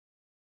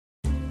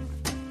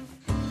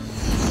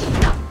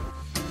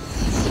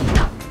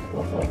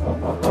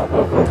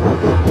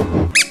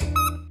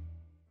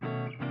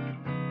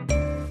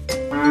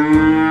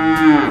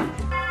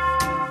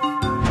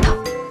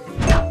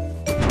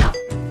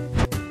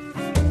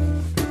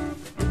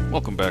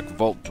Welcome back,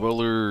 Vault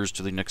Dwellers,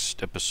 to the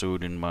next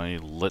episode in my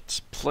Let's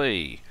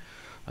Play.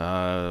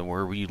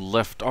 Where we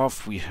left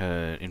off, we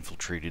had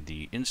infiltrated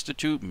the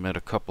Institute, met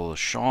a couple of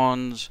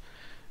Seans,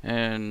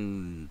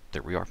 and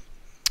there we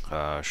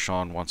are.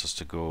 Sean wants us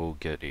to go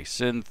get a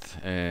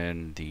synth,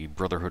 and the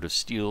Brotherhood of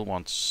Steel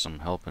wants some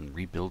help in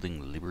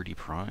rebuilding Liberty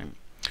Prime.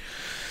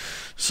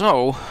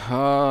 So,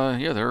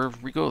 yeah, there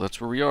we go,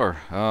 that's where we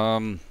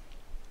are.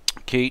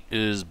 Kate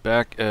is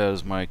back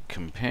as my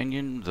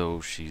companion,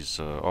 though she's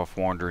off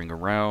wandering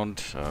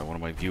around. One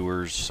of my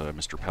viewers,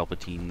 Mr.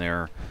 Palpatine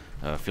there,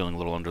 feeling a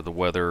little under the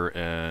weather,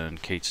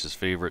 and Kate's his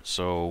favorite,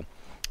 so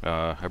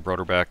I brought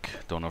her back.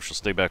 Don't know if she'll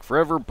stay back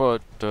forever,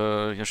 but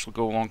yeah, she'll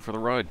go along for the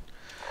ride.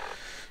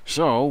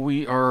 So,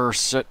 we are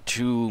set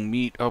to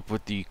meet up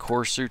with the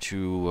Courser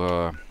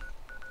to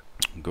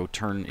go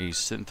turn a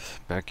synth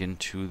back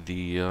into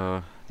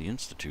the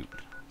Institute.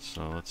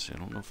 So let's see, I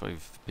don't know if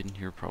I've been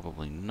here,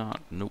 probably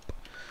not, nope.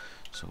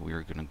 So we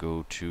are gonna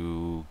go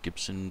to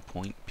Gibson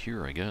Point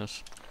Pier, I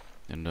guess,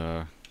 and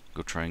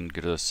go try and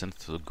get a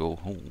synth to go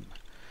home,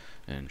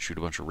 and shoot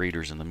a bunch of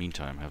raiders in the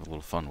meantime, have a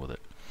little fun with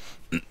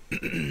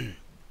it.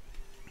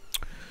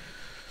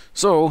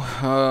 So,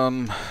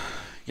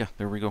 yeah,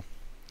 there we go.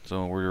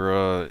 So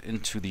we're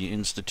into the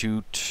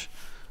Institute.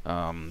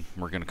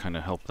 We're gonna kind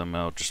of help them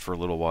out just for a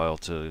little while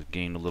to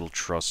gain a little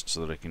trust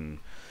so that I can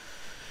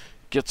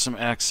get some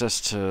access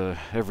to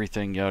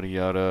everything, yada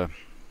yada,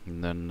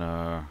 and then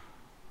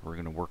we're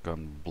gonna work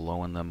on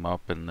blowing them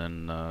up, and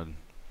then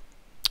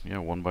yeah,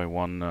 one by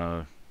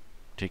one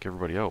take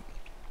everybody out.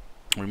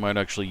 We might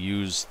actually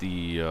use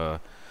the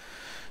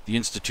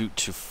Institute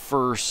to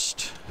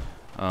first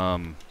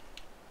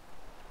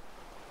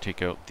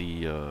take out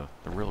the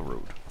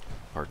railroad.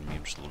 Pardon me,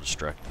 I'm just a little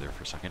distracted there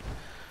for a second.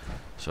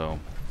 So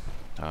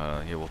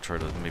yeah, we'll try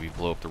to maybe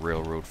blow up the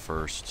railroad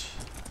first.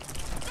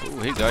 Oh,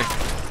 hey guy.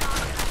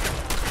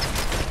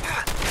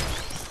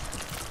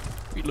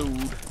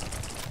 Reload.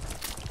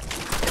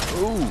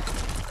 Oh!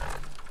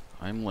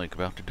 I'm like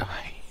about to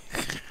die.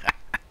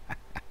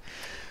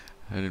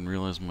 I didn't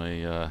realize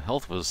my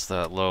health was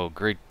that low.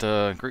 Great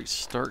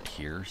start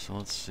here. So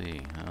let's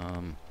see.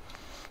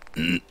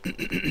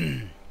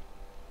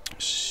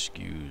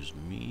 Excuse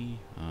me.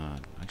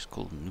 Nice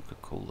cold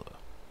Nuka-Cola.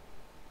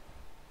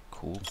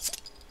 Cool.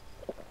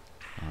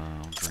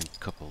 I'll drink a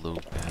couple of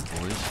those bad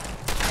boys.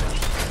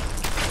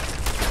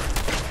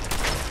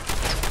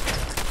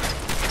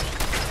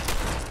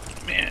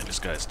 Man, this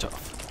guy's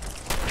tough.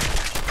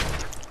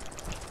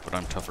 But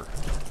I'm tougher.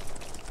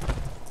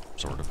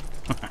 Sort of.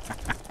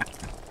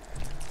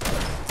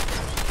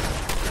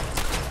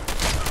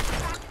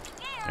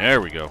 There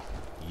we go.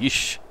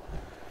 Yeesh.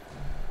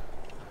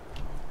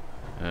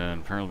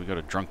 And apparently we got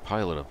a drunk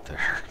pilot up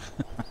there.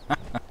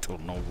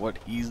 Don't know what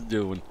he's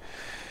doing.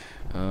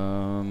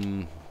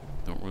 Don't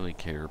really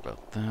care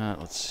about that.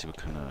 Let's see what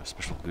kind of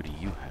special goodie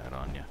you had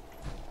on you.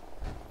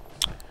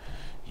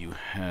 You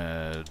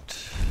had...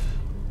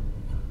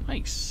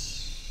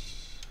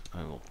 Nice.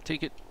 I will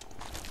take it.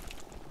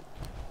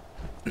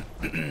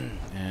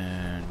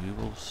 And we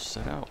will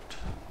set out.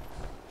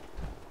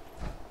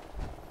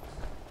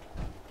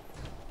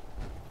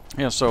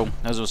 Yeah, so,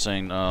 as I was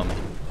saying,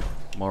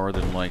 more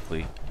than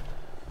likely...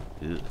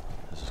 Ew,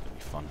 this is going to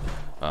be fun.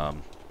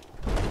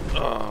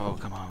 Oh,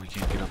 come on, we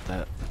can't get up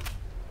that.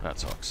 That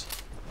sucks.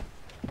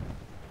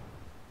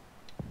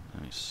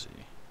 Let me see.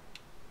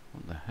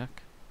 What the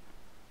heck?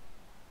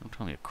 Don't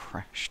tell me it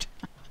crashed.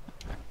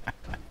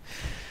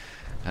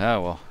 Ah,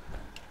 well.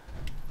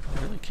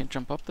 Really? Can't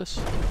jump up this?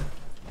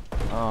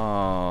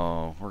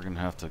 Oh, we're gonna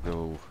have to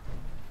go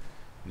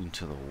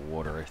into the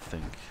water, I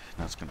think.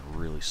 That's gonna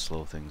really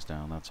slow things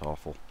down. That's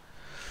awful.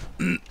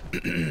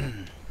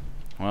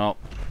 Well,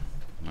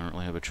 I don't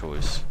really have a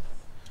choice.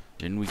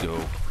 In we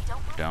go.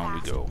 Down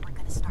we go.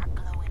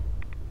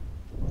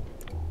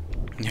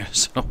 Yeah,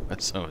 so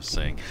as I was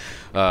saying,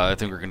 I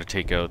think we're gonna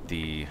take out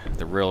the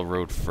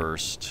railroad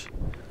first.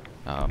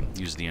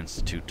 Use the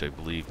Institute, I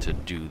believe, to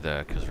do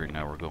that, because right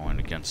now we're going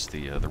against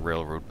the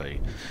railroad by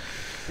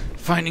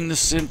finding the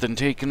synth and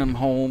taking them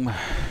home,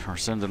 or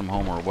sending them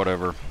home, or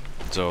whatever.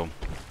 So,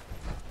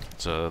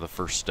 it's the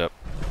first step.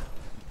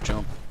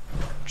 Jump,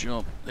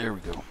 jump, there we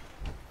go.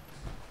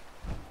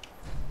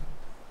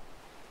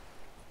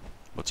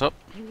 What's up?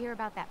 You hear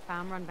about that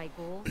farm run by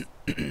ghouls?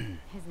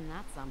 Isn't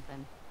that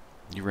something?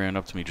 You ran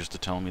up to me just to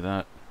tell me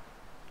that?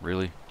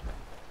 Really?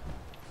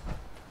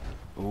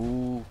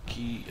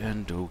 Okie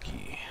and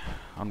dokie.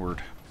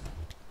 Onward.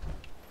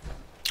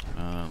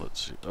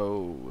 Let's see.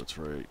 Oh, that's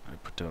right. I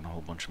put down a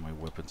whole bunch of my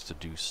weapons to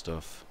do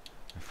stuff.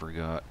 I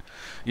forgot.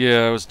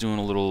 Yeah, I was doing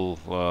a little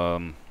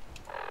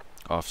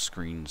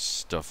off-screen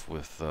stuff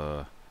with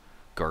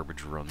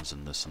garbage runs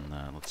and this and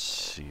that. Let's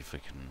see if I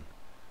can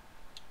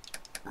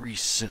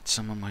reset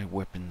some of my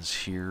weapons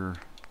here.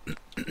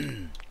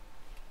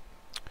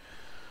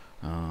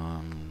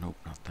 Nope,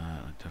 not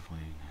that. I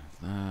definitely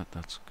have that.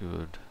 That's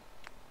good.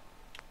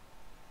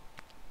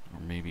 Or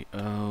maybe,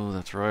 oh,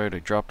 that's right, I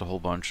dropped a whole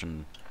bunch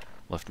and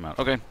left them out.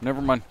 Okay,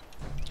 never mind.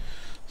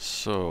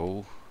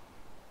 So,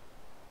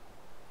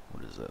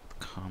 What is that? The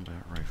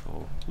combat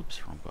rifle.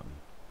 Oops, wrong button.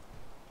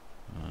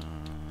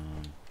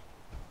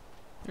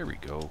 There we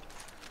go.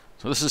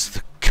 So this is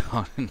the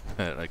gun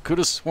that I could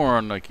have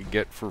sworn I could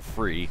get for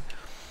free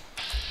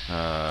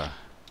by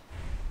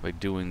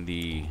doing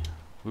the,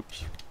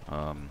 whoops,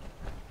 what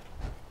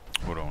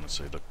do I want to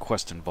say? The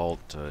Quest in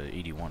Vault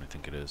 81, I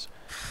think it is,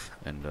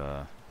 and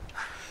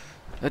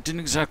that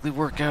didn't exactly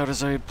work out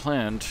as I had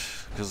planned,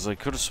 because I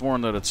could have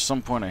sworn that at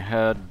some point I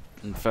had,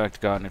 in fact,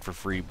 gotten it for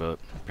free, but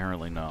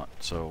apparently not.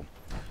 So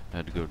I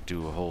had to go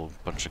do a whole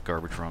bunch of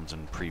garbage runs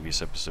in the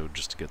previous episode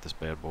just to get this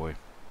bad boy.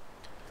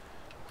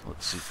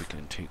 Let's see if we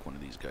can take one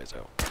of these guys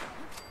out.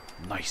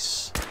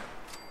 Nice.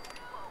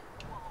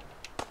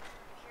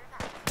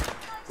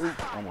 Ooh,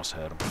 almost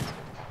had him.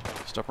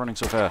 Stop running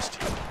so fast.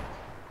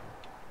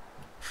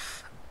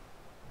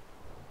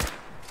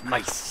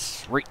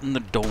 Nice. Right in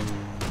the dome.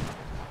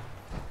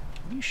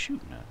 What are you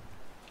shooting at?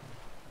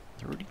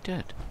 They're already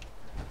dead.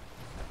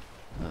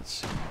 Let's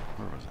see.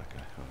 Where was that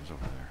guy? Oh, he was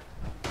over there.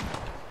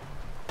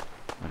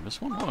 Did I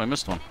miss one? Oh, I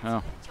missed one.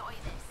 Oh.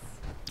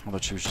 I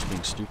thought she was just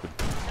being stupid.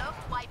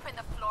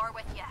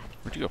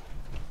 Where'd you go?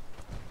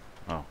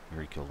 Oh,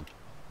 here he killed him.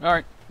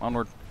 Alright,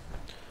 onward.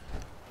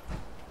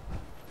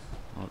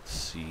 Let's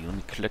see, let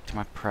me collect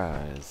my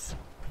prize.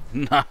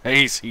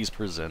 Nice, he's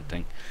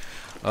presenting.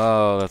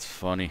 Oh, that's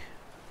funny.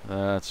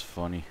 That's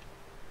funny.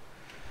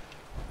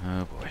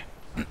 Oh boy.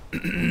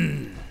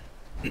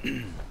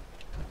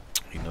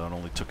 He not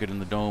only took it in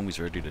the dome, he's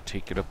ready to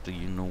take it up the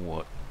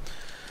you-know-what.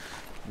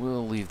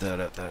 We'll leave that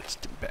at that.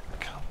 Step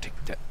back. I'll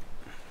take that.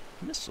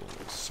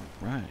 Missiles.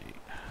 Right.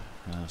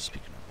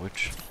 Speaking of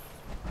which,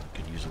 I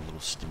could use a little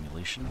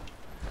stimulation.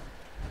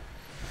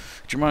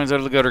 Get your minds out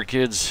of the gutter,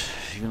 kids.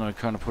 Even though I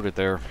kind of put it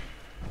there.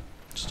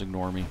 Just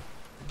ignore me.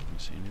 Let me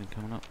see anything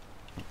coming up.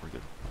 Oh, we're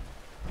good.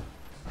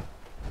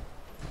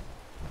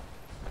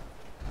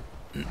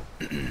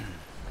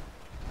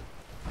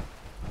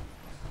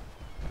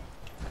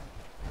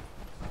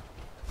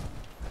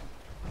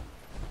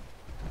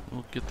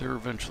 We'll get there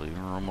eventually.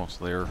 We're almost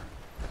there. Ooh,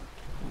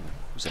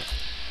 who's that?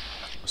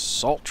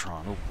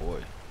 Assaultron. Oh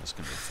boy, that's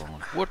gonna be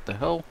fun. What the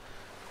hell?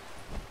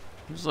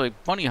 He was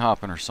like bunny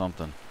hopping or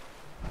something.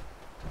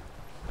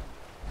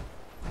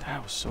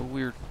 That was so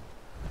weird.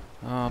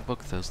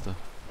 Bethesda.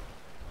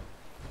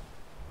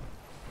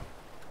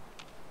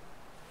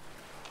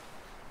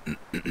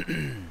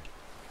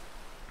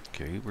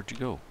 Okay, where'd you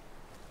go?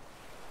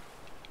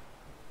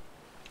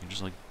 You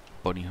just like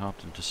bunny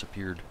hopped and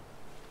disappeared.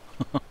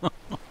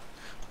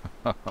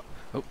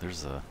 Oh,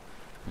 there's a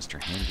Mr.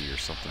 Handy or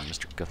something.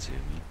 Mr. Gutsy, I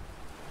mean.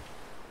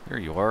 There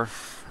you are.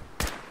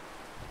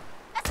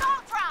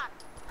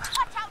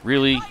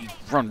 Really? You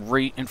run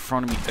right in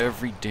front of me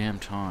every damn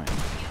time.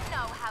 You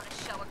know how to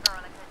show a girl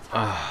a good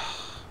time.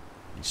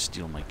 You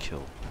steal my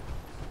kill.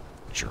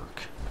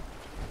 Jerk.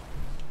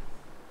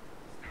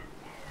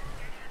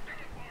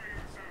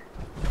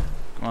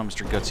 Come on,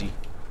 Mr. Gutsy.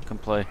 Come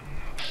play.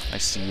 I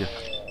see you.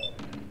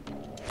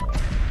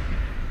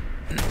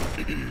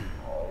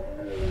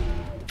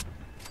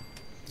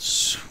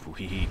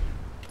 Sweet.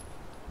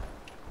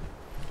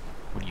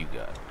 What do you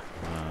got?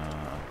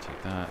 I'll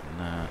take that and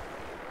that.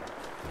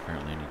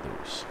 Apparently I need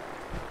those.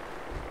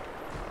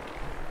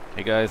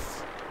 Hey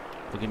guys,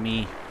 look at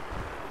me.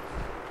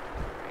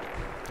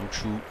 Don't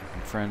shoot,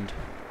 my friend.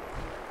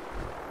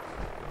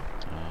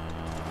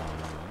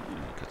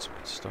 Got some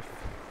good stuff.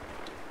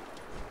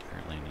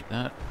 Apparently I need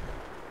that.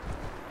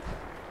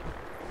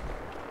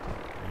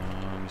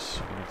 Let me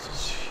see what else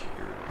is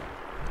here.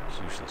 There's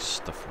usually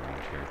stuff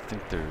around here. I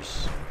think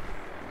there's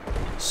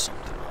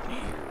something on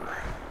here.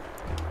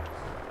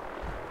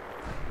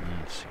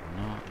 Let's see,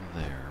 not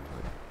there,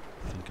 but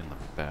I think in the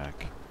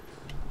back.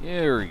 Yeah,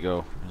 there we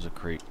go. There's a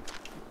crate.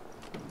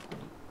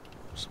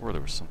 I swore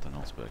there was something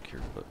else back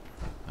here, but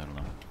I don't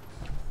know.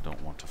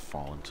 Don't want to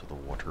fall into the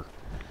water.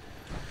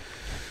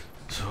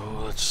 So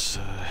let's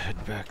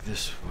head back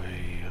this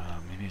way.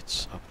 Maybe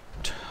it's up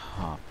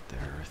top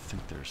there. I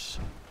think there's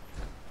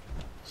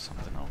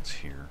something else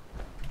here.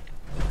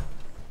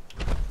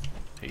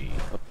 Hey,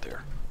 up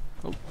there.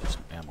 Oh, there's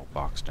an ammo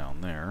box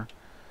down there.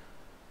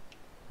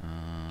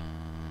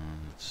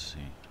 Let's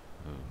see.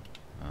 Oh,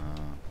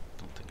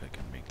 don't think I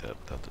can make that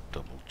without the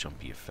double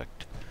jumpy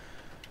effect.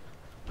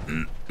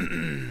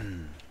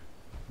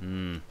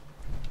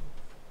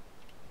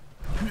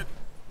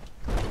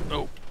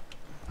 Oh,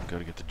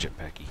 gotta get the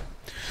jetpacky.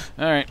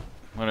 Alright,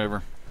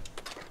 whatever.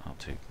 I'll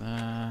take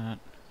that.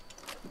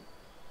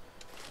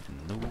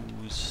 And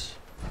those.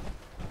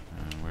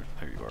 And where,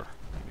 there you are.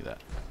 Give me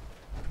that.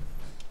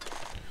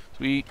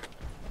 Sweet.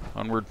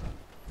 Onward.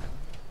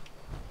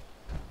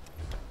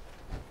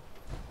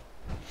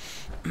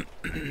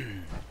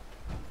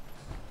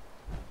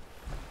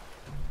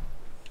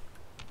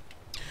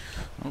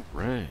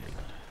 Alright.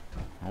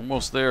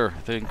 Almost there, I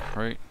think,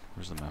 right?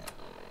 Where's the map?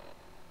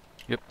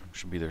 Yep,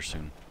 should be there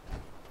soon.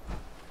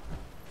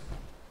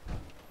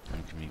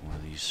 I can meet one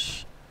of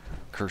these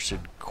cursed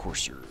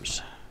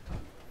coursers.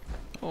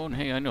 Oh, and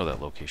hey, I know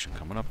that location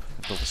coming up.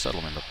 I built a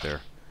settlement up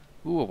there.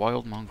 Ooh, a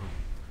wild mongrel.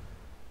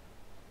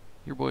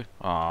 Your boy.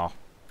 Aw.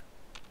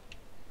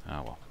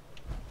 Ah, well.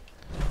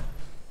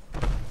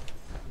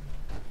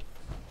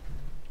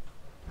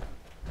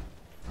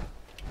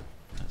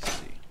 Let's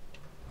see.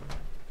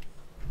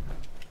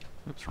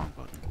 Oops, wrong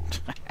button.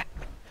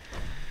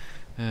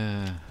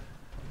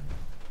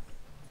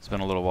 It's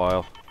been a little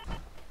while.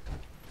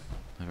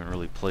 I haven't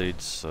really played,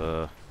 it's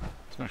been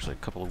actually a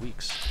couple of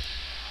weeks.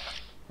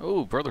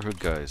 Oh, Brotherhood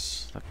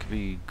guys. That could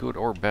be good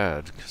or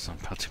bad, because I'm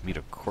about to meet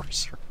a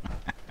courser.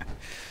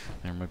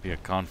 There might be a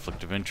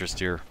conflict of interest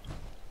here.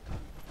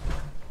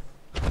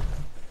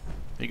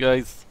 Hey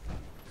guys.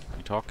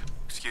 You talk?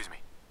 Excuse me.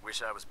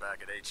 Wish I was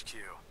back at HQ.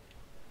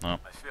 No.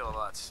 I feel a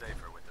lot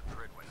safer with the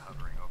Pridwin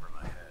hovering over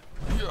my head.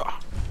 Yeah.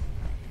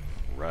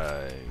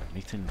 Right.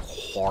 Nathan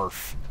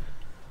Wharf.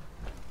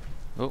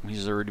 Oh,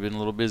 he's already been a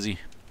little busy.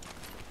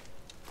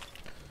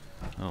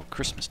 Oh,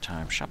 Christmas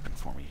time shopping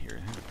for me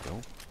here. There we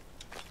go.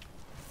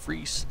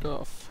 Free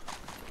stuff.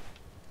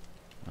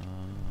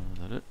 Is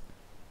that it?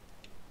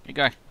 Hey,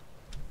 guy.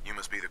 You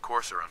must be the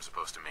courser I'm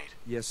supposed to meet.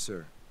 Yes,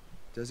 sir.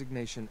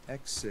 Designation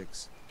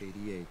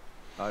X688.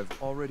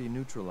 I've already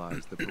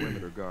neutralized the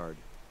perimeter guard.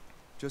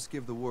 Just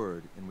give the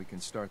word, and we can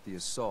start the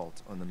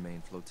assault on the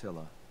main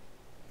flotilla.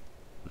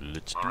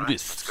 Let's All do right,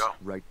 this. let's go.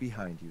 Right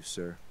behind you,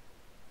 sir.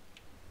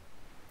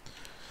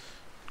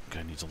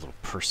 Guy needs a little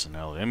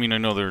personality. I mean, I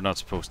know they're not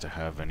supposed to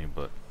have any,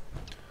 but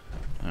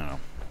I don't know.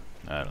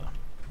 I don't know.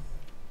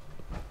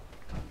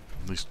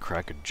 At least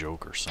crack a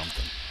joke or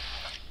something.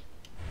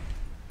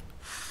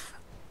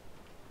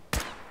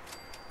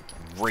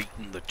 Right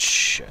in the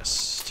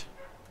chest.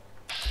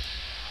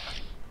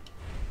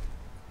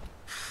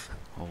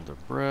 Hold our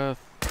breath.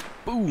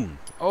 Boom!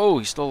 Oh,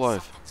 he's still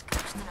alive.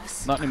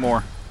 Not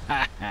anymore.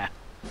 Ha ha.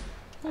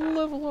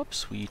 Level up,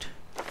 sweet.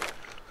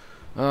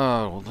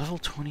 Oh, well, level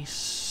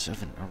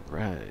 27.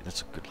 Alright,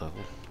 that's a good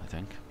level, I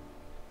think.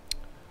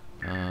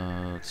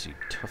 Let's see.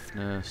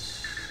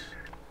 Toughness.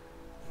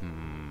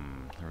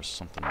 There was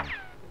something I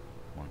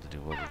wanted to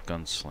do with a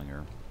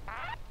gunslinger.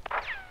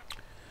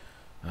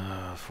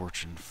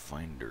 Fortune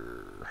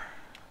Finder.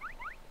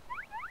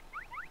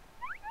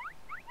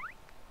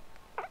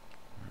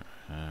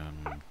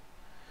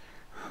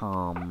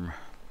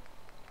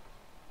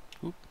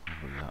 Oop, what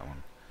is that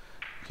one?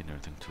 Getting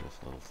everything to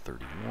level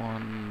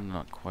 31.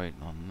 Not quite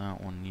on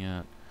that one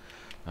yet.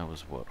 That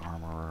was what?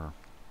 Armorer.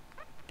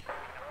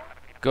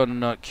 Gun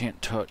nut,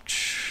 can't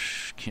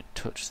touch. Can't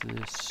touch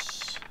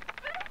this.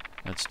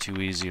 That's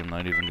too easy. I'm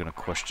not even gonna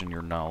question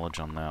your knowledge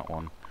on that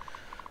one.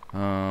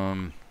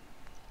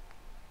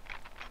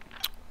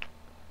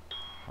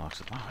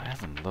 Locksmith. Oh, I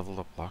haven't leveled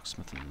up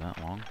locksmith in that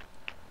long.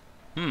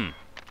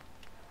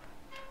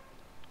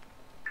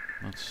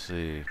 Let's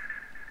see.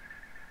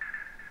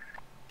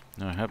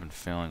 No, I have been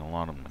failing a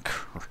lot on the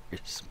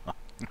charisma.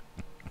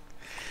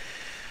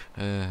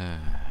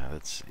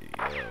 Let's see.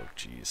 Oh,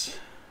 jeez.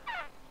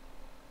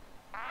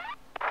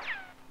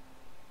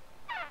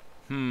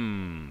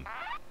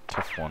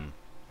 Tough one.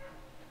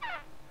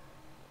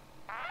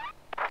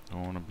 I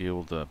want to be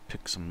able to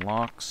pick some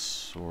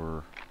locks,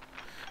 or...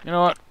 You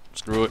know what?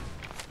 Screw it.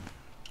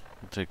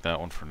 I'll take that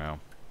one for now.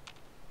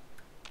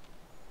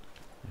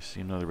 I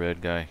see another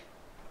red guy.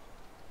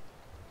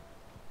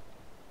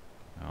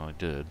 Oh, I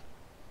did.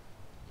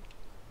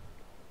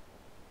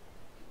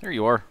 There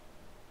you are.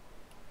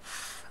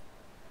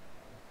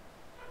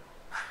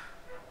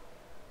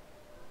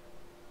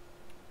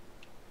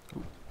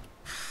 Ooh.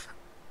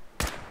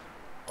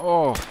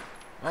 Oh!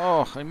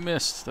 Oh, I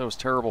missed. That was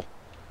terrible.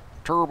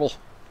 Terrible.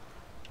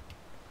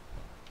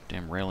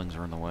 Damn railings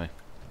are in the way.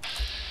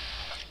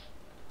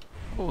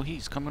 Oh,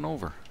 he's coming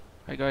over.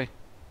 Hey, guy.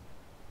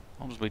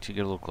 I'll just wait till you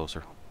get a little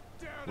closer.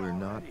 We're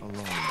not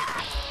alone.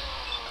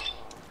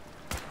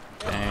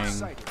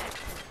 Bang.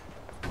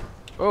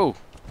 Oh!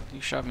 He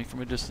shot me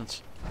from a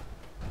distance.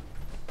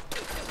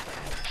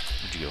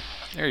 Where'd you go?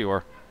 There you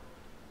are.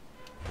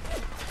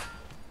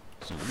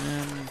 Zoom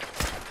in.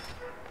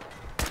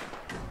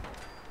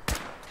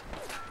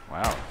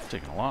 Wow,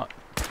 taking a lot.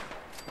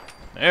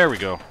 There we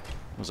go.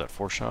 What was that,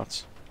 4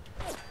 shots?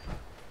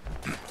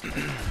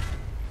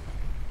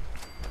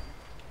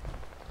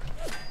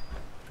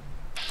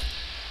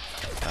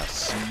 I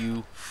see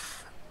you.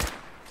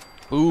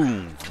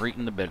 Boom! Right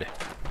in the belly.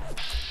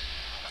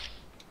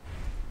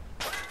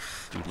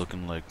 Dude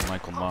looking like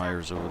Michael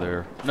Myers over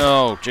there.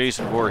 No!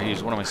 Jason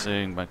Voorhees. What am I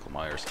saying? Michael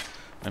Myers.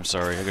 I'm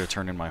sorry. I gotta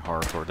turn in my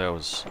horror card. That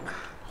was...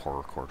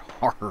 Horror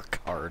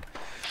card.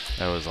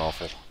 That was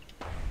awful.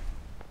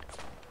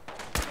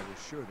 I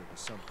was sure there was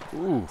something.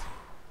 Ooh.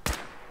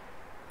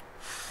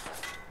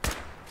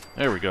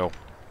 There we go.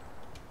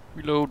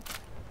 Reload.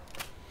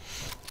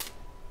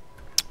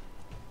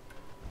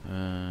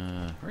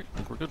 Right, I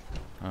think we're good.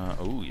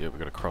 Oh yeah, we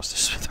gotta cross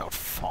this without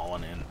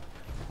falling in.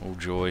 Oh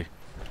joy.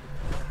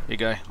 Hey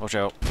guy, watch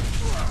out.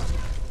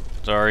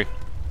 Sorry.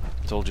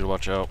 Told you to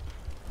watch out.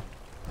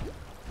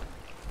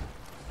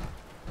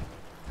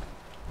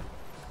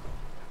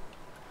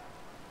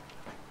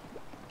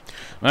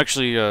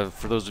 Actually,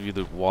 for those of you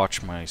that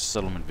watch my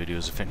settlement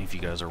videos, if any of you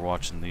guys are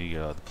watching the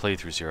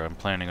playthroughs here, I'm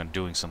planning on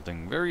doing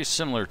something very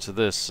similar to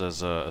this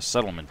as a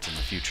settlement in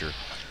the future.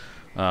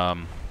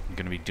 I'm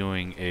going to be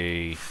doing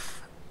a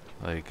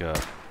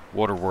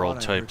water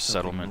world type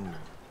settlement.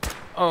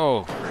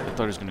 Oh, I thought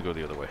he was going to go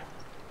the other way.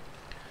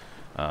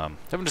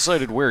 Haven't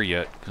decided where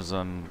yet, because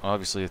I'm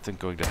obviously I think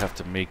going to have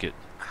to make it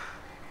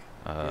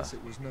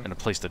in a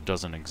place that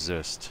doesn't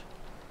exist.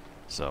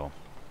 So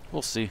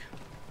we'll see.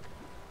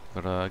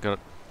 But I got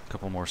a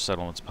couple more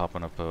settlements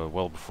popping up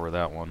well before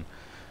that one.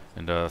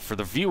 And for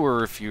the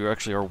viewer, if you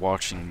actually are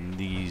watching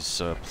these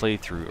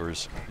playthrough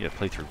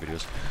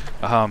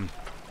videos,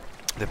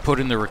 they put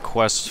in the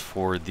request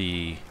for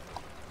the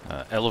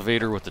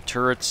elevator with the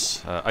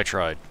turrets. I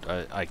tried.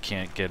 I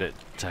can't get it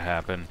to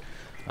happen.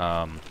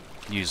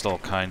 Used all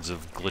kinds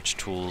of glitch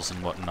tools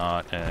and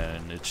whatnot,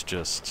 and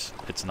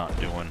it's not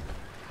doing.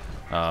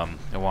 I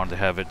wanted to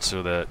have it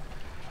so that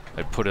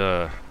I'd put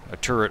a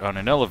turret on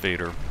an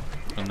elevator,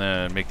 and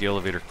then make the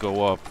elevator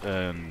go up,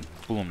 and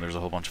boom, there's a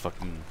whole bunch of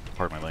fucking,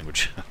 pardon my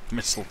language,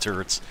 missile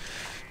turrets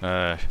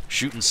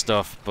shooting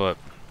stuff, but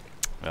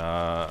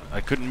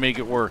I couldn't make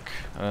it work.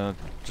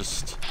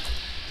 Just,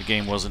 the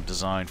game wasn't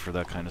designed for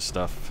that kind of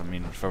stuff. I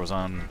mean, if I was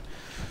on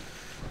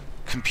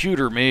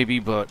computer, maybe,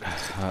 but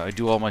I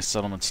do all my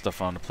settlement stuff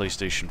on the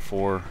PlayStation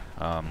 4.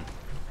 I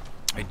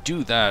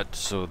do that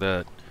so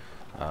that,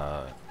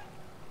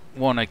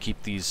 one, I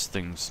keep these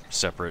things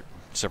separate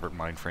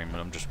mind frame, and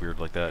I'm just weird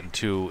like that, and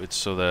two, it's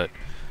so that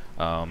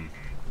a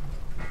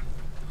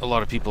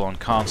lot of people on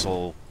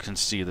console can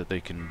see that they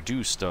can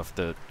do stuff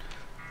that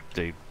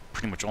they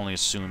pretty much only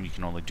assume you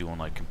can only do on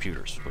like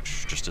computers,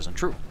 which just isn't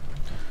true.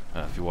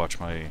 If you watch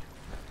my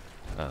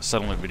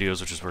settlement videos,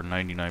 which is where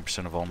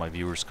 99% of all my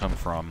viewers come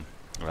from,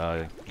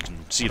 you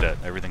can see that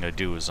everything I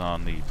do is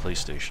on the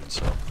PlayStation.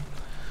 So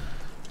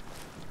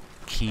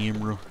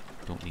camera,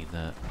 don't need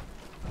that.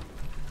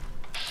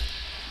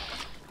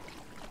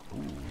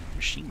 Ooh,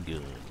 machine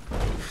gun.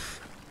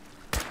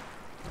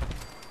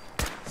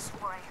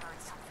 Swore I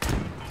heard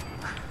something.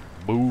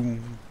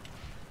 Boom.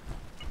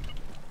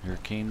 Here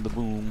came the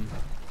boom.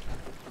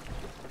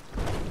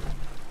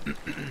 Ooh,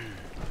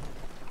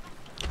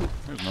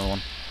 there's another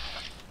one.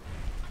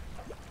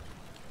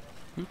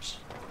 Oops.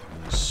 I'm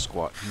gonna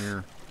squat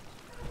here.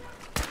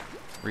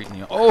 Right in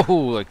the...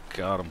 Oh, I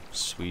got him.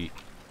 Sweet.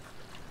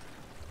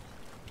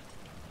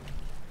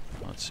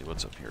 Let's see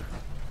what's up here.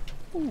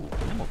 Ooh,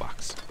 ammo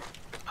box.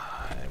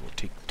 I will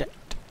take that.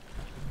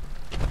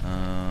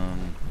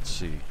 Let's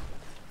see.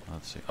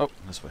 Let's see. Oh,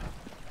 this way.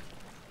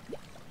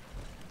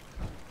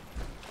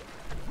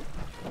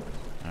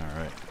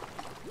 Alright.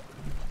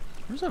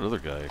 Where's that other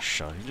guy I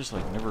shot? He just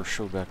like never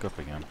showed back up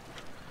again.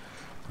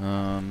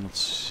 Let's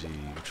see.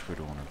 Which way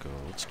do I want to go?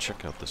 Let's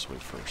check out this way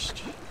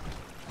first.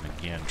 And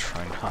again,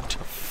 try not to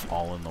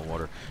fall in the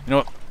water. You know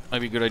what? Might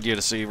be a good idea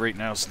to save right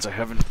now since I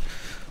haven't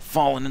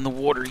fallen in the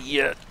water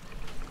yet.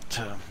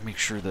 To make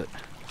sure that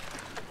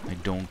I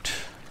don't...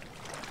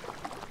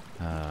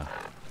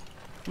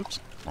 oops.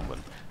 Wrong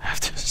button. I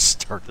have to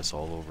start this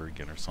all over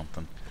again or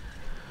something.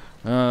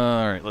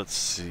 Alright, let's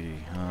see.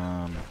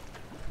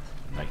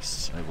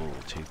 Nice. I will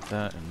take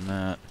that and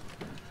that.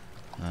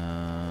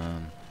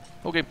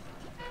 Okay.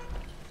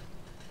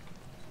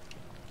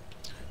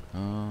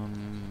 No,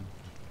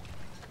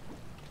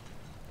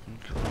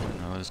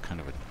 this is kind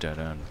of a dead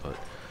end, but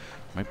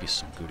might be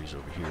some goodies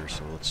over here,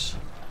 so let's...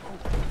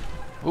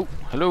 Oh,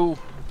 hello!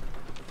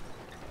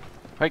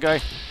 Hi,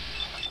 guy!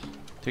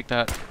 Take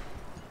that.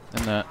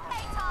 And that.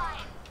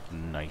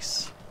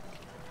 Nice.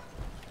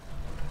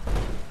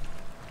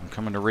 I'm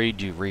coming to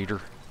raid you,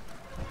 raider.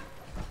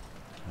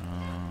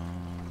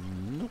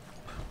 Nope.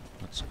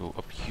 Let's go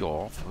up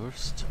here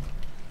first.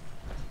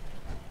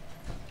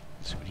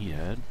 See what he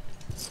had.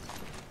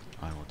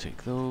 I will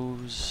take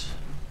those.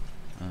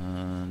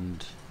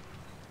 And...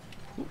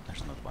 ooh,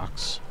 there's another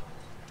box.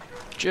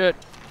 Jet!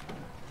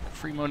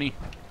 Free money.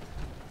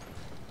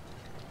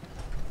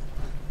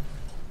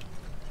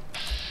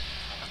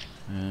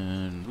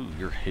 And, ooh,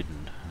 you're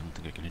hidden. I don't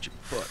think I can hit you,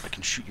 but I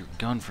can shoot your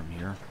gun from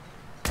here.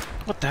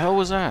 What the hell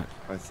was that?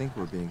 I think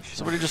we're being shot.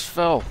 Somebody just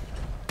fell.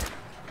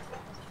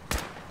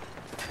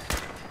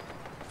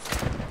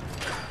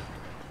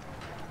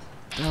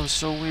 That was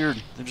so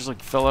weird. They just like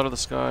fell out of the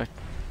sky.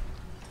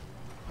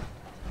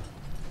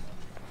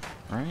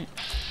 Right?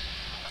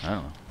 I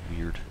don't know.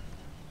 Weird.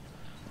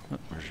 Oh,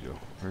 where'd you go?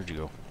 Where'd you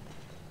go?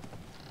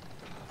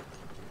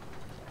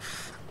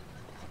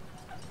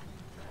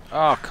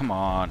 Oh, come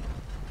on.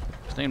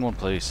 Stay in one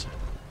place.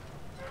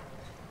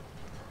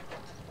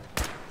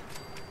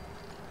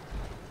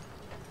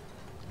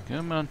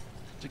 Come on.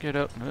 To get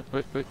out.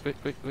 Wait.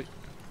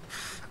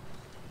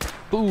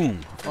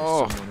 Boom!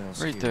 Oh,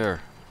 right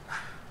there.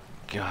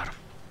 Got him.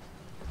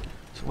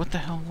 So what the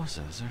hell was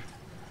that?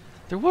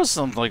 There was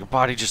something like a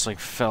body just like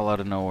fell out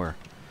of nowhere.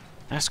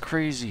 That's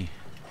crazy.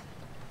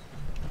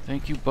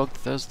 Thank you, Bug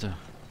Bethesda.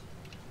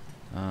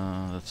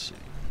 Let's see.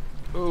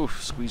 Oh,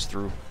 squeeze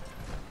through.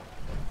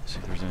 Let's see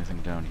if there's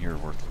anything down here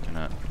worth looking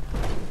at.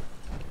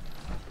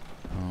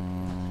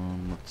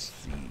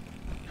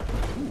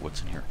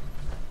 what's in here?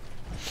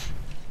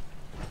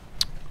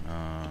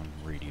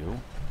 Radio.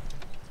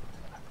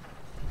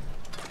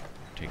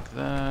 Take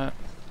that.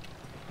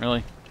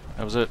 Really?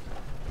 That was it?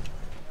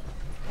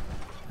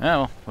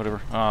 Oh,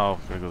 whatever. Oh,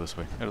 gotta go this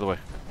way. Out of the way.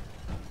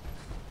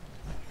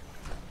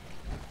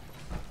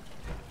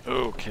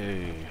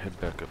 Okay, head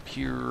back up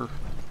here.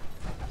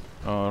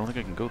 Oh, I don't think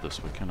I can go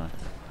this way, can I?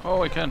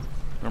 Oh, I can.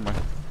 Never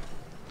mind.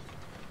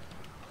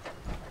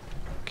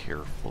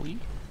 Carefully.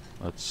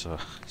 Let's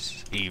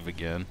save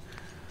again.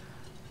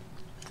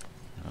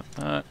 Not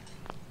that.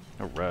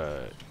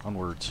 Alright,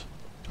 onwards.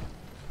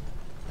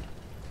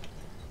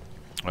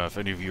 If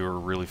any of you are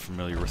really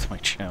familiar with my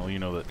channel, you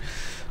know that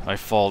I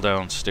fall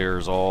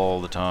downstairs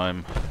all the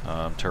time.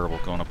 I'm terrible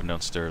going up and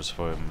down stairs,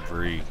 so I'm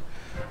very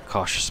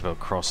cautious about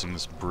crossing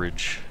this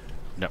bridge.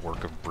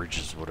 Network of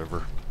bridges,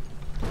 whatever.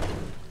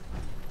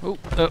 Oh,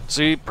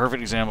 see?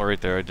 Perfect example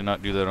right there. I did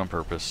not do that on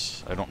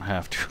purpose. I don't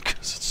have to,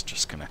 because it's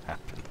just gonna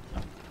happen.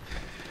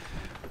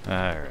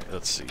 Alright,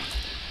 let's see.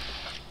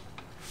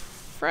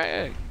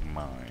 Frag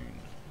mine.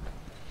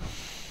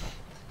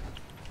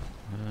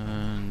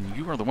 And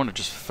you are the one that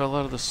just fell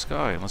out of the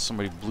sky, unless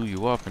somebody blew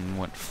you up and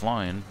went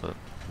flying, but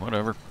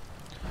whatever.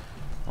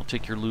 I'll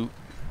take your loot.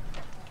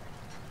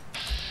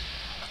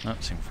 Oh,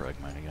 same frag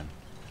mine again.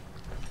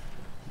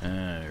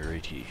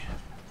 Alrighty.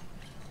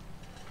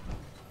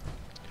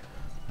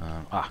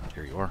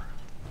 Here you are.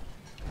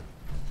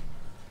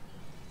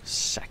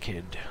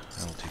 Sackhead.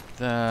 I will take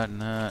that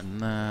and that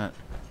and that.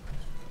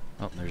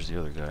 Oh, there's the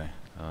other guy.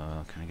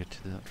 Can I get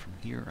to that from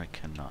here? I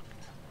cannot.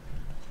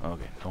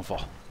 Okay, don't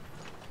fall.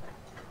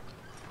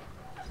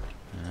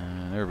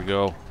 There we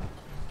go.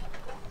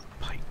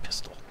 Pipe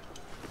pistol.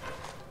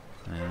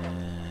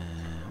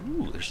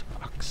 Ooh, there's a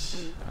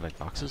box. I like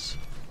boxes.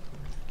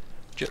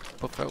 Jet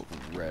buff out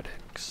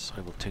radix.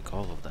 I will take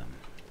all of them.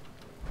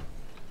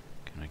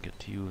 Can I get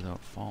to you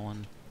without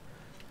falling?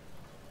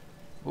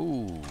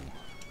 Ooh,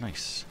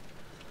 nice.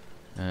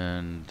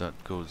 And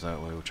that goes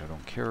that way, which I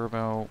don't care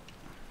about.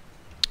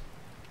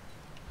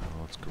 So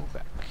let's go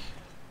back.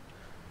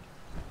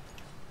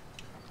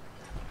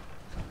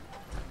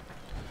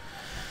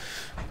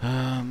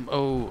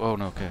 Oh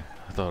no, okay.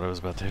 I thought I was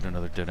about to hit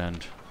another dead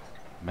end.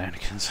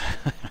 Mannequins.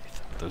 I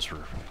thought those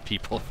were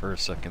people for a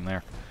second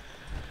there.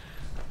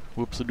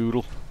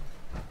 Whoops-a-doodle.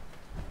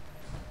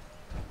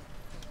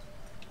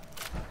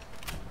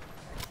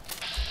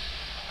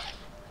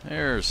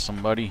 There's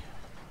somebody.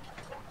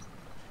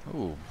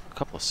 Oh, a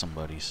couple of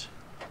somebodies.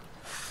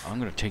 I'm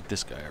gonna take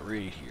this guy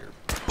right here.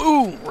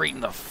 Boom! Right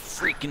in the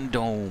freaking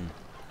dome.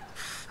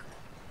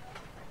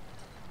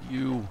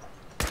 You.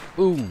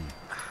 Boom.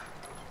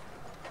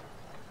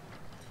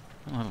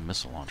 I don't have a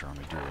missile launcher on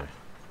me, do I?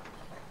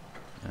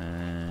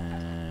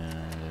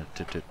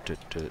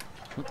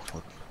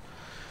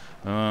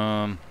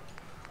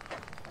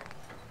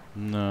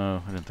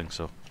 No, I didn't think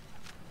so.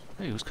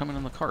 Hey, who's coming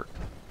in the cart?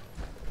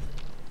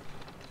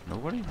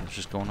 Nobody? It's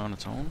just going on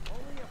its own?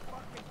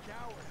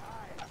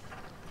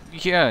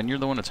 Yeah, and you're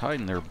the one that's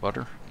hiding there,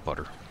 buddy.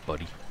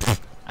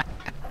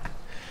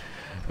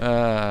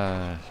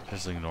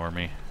 Just ignore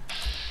me.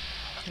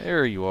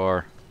 There you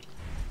are.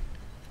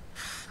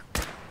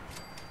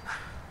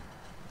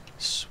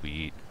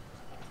 Sweet.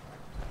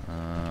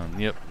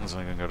 Yep, looks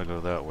like I gotta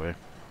go that way.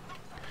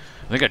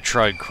 I think I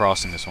tried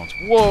crossing this once.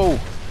 Whoa!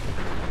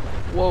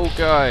 Whoa,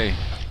 guy!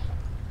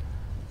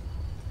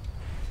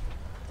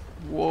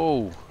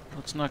 Whoa!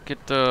 Let's not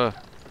get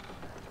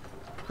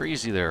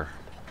crazy there.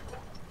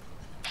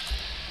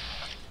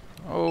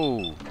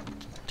 Oh,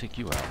 take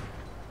you out.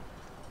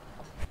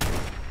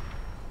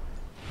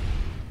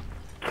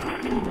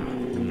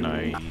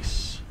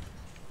 Nice.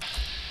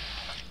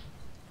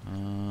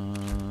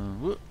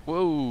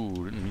 Whoa,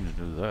 didn't mean to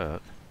do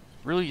that.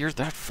 Really, you're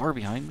that far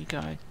behind me,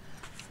 guy?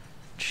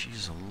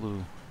 Jeez,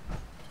 Lou.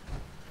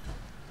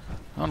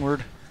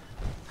 Onward.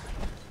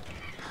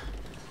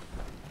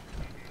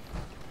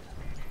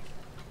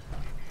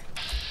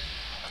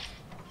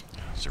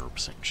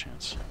 0%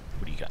 chance.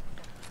 What do you got?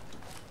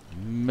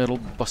 Metal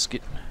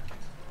busket.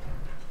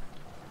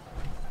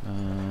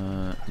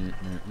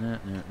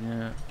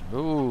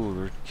 Oh,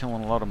 they're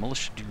killing a lot of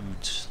militia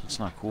dudes. That's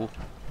not cool.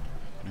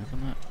 Can you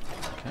open that?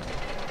 Okay.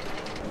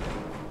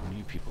 What do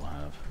you people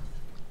have?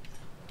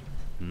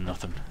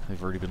 Nothing.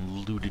 They've already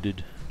been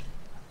looted.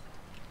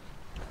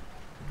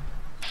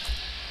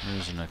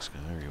 There's the next guy.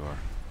 There you are.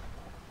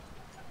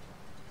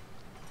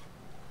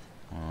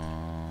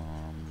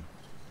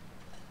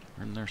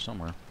 We're in there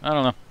somewhere. I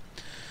don't know.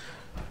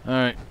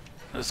 Alright.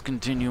 Let's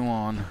continue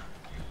on.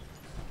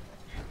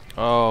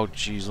 Oh,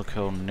 jeez, look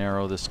how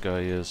narrow this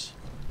guy is.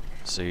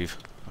 Save.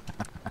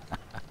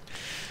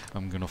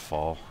 I'm gonna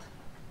fall.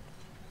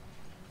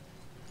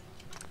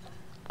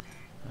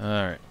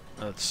 Alright,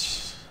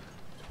 let's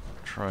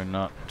try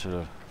not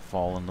to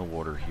fall in the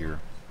water here.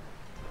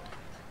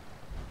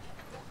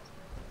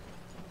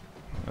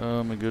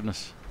 Oh my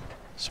goodness.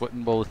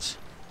 Sweating bullets.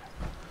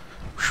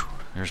 Whew.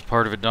 There's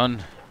part of it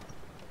done.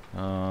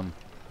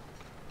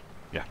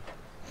 Yeah.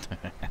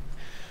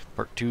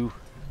 Part 2.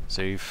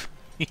 Save.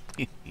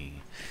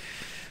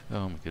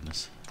 Oh my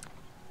goodness.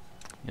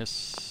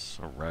 Yes,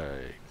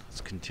 alright.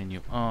 Let's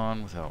continue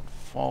on without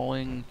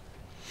falling.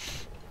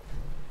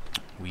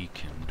 We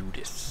can do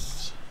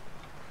this.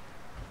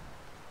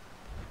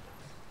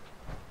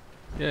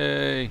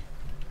 Yay!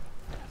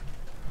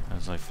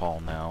 As I fall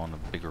now on the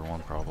bigger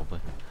one,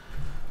 probably.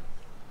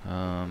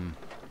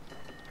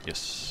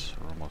 Yes,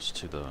 we're almost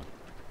to the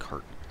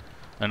cart.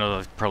 I know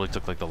I probably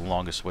took like the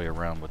longest way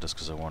around with this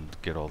because I wanted to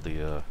get all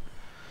the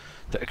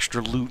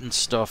extra loot and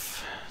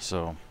stuff.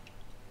 So,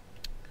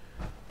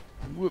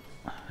 whoop!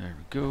 There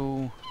we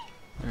go.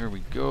 There we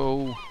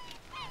go.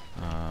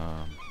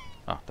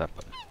 That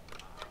button.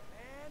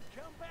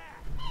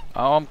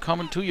 Oh, I'm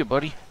coming to you,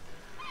 buddy.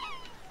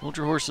 Hold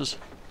your horses.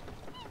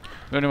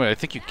 But anyway, I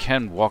think you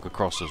can walk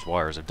across those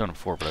wires. I've done it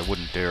before, but I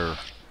wouldn't dare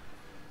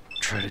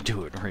try to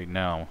do it right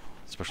now,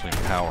 especially in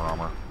power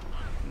armor.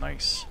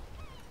 Nice.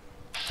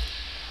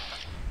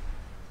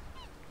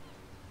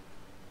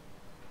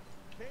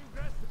 Came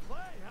dressed to play,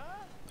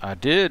 huh? I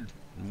did.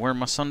 I'm wearing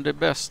my Sunday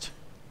best.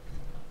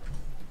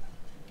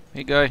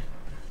 Hey, guy.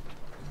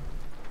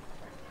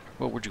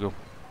 Well, where'd you go?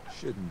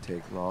 Shouldn't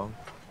take long.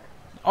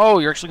 Oh,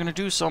 you're actually gonna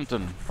do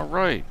something. All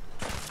right.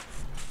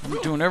 I'm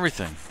doing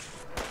everything.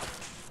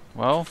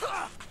 Well.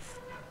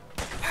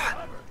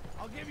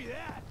 I'll give you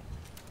that.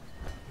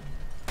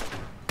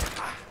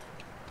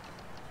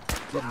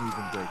 Didn't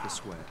even break a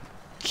sweat.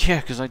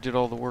 Yeah, because I did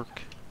all the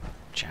work.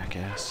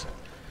 Jackass.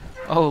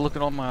 Oh, look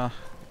at all my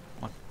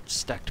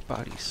stacked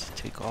bodies.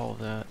 Take all of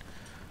that.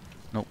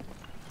 Nope.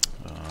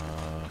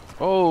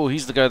 Oh,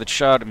 he's the guy that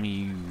shot at me,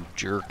 you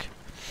jerk.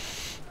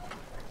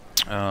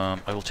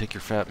 I will take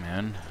your fat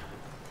man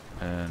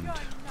and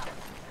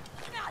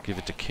give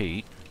it to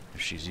Kate,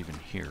 if she's even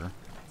here.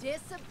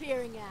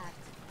 Disappearing act.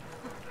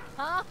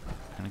 Huh?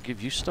 Can I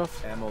give you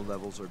stuff? Ammo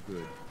levels are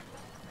good.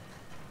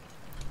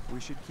 We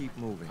should keep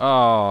moving.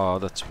 Oh,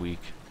 that's weak.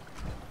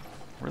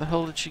 Where the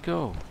hell did she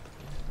go?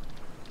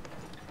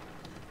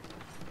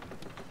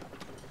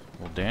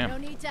 Well, damn. No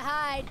need to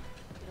hide.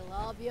 It'll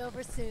all be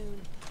over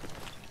soon.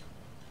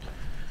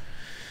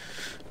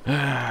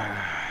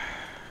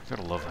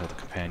 Gotta love how the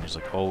companions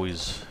like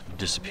always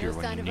disappear No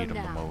when sign you of need them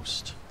them the now.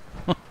 most.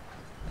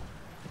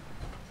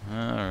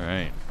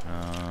 Alright.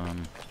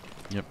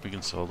 Yep, we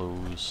can sell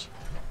those.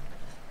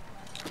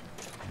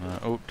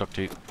 Oh, duct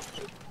tape.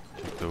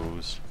 Take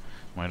those.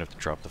 Might have to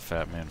drop the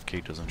fat man if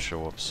Kate doesn't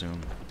show up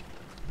soon.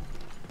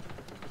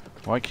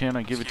 Why can't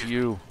I give it to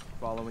you?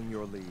 Following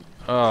your lead.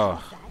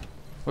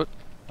 What?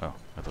 Oh,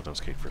 I thought that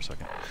was Kate for a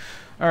second.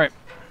 Alright.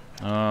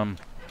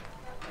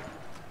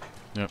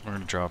 Yep, we're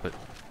gonna drop it.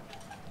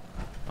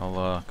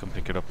 I'll come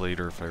pick it up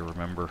later if I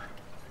remember.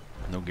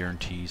 No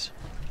guarantees.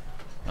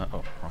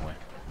 Oh, wrong way.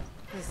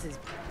 This is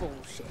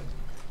bullshit.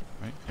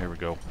 Right, here we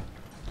go.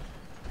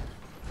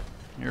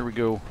 Here we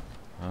go.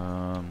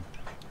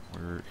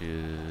 Where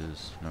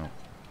is... No.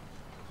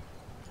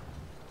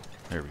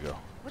 There we go.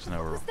 What So the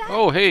now fuck we're... was that?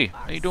 Oh, hey!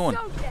 How you doing?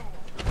 So dead.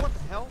 What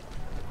the hell?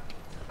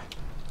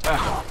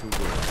 Ah, Too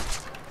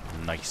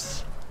good.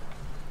 nice.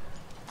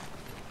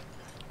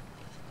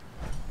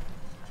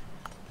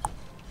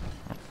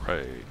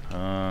 Alright,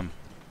 yeah, I'm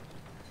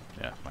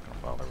not gonna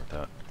bother with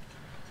that.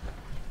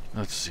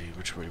 Let's see,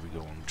 which way we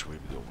going, which way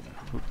we going.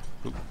 Oop,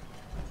 oop.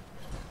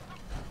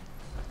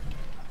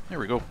 There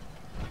we go.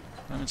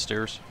 I'm in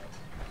stairs.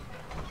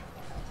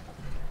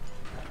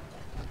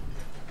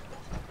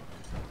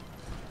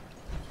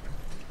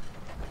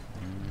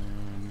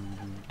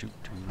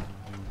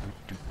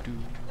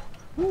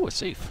 Ooh, a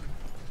safe.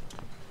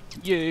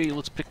 Yay,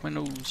 let's pick my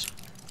nose.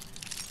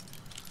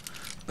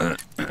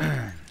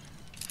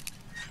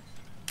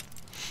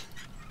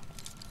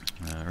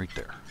 Right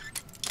there.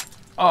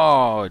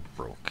 Oh, it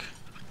broke.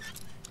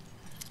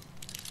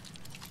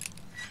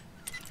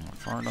 Not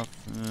far enough.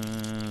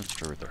 Let's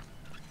try right there.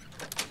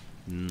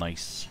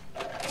 Nice.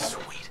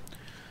 Sweet.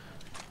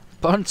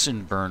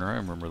 Bunsen burner, I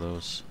remember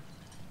those.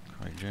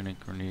 Cryogenic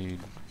grenade.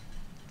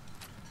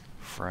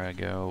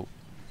 Frag out.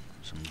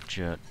 Some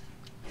jet.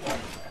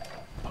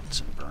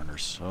 Bunsen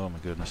burners. Oh my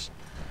goodness.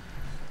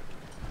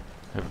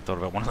 I haven't thought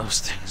about one of those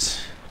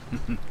things.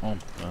 Oh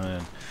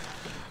man.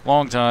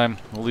 Long time.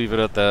 We'll leave it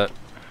at that.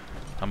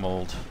 I'm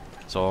old.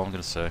 That's all I'm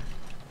gonna say.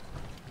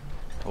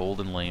 Old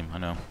and lame, I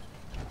know.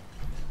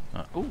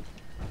 Ooh.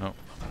 No.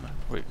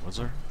 Wait, was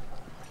there?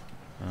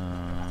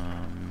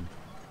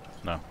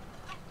 No.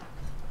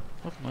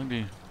 Oh, might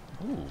be.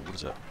 Ooh, what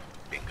is that?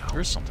 Bingo.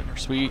 There's something there.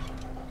 Sweet.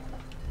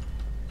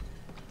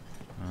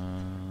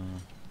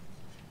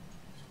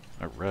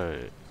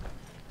 Alright.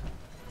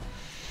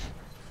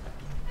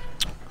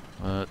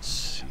 Let's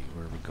see,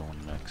 where are we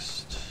going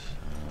next?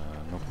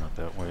 Nope, not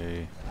that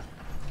way.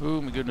 Oh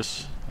my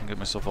goodness, I get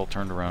myself all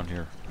turned around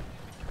here.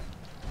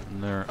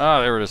 And there,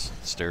 there it is,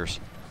 stairs.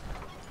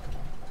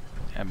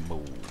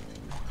 Ammo,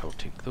 I'll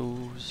take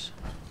those.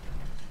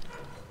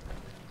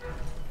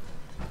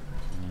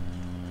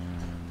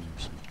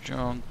 Some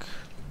junk.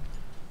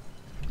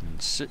 And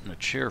sit in a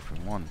chair if we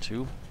want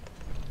to.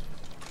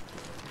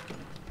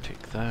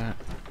 Take that.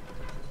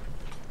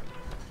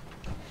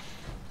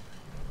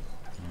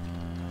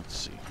 Let's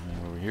see,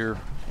 over here. here.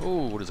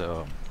 Oh, what is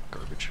that?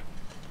 Garbage.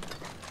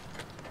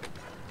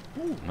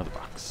 Ooh, another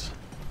box.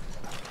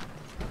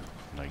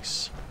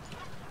 Nice.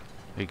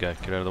 Hey guy,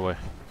 get out of the way.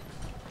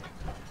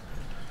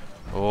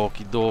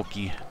 Okie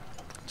dokie.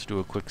 Let's do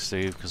a quick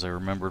save because I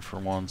remembered for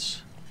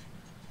once.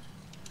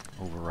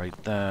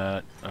 Overwrite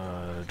that.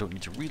 Don't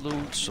need to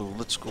reload, so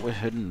let's go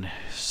ahead and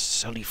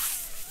sally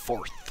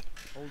forth.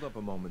 Hold up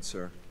a moment,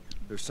 sir.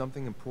 There's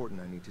something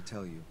important I need to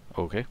tell you.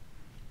 Okay.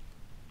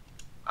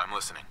 I'm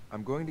listening.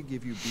 I'm going to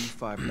give you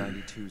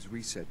B592's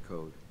reset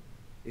code.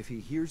 If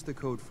he hears the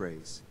code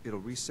phrase, it'll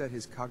reset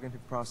his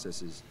cognitive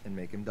processes and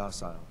make him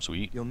docile.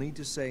 Sweet. You'll need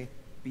to say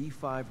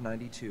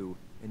B592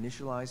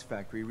 initialize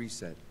factory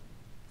reset,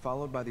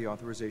 followed by the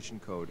authorization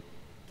code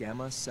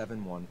Gamma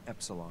 71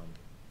 Epsilon.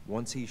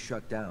 Once he's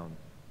shut down,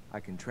 I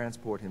can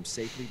transport him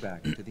safely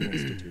back to the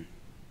Institute.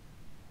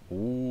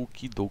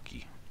 Okie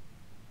dokie.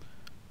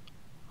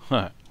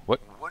 Huh.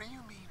 What? What do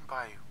you mean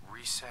by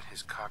reset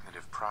his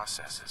cognitive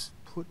processes?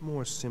 Put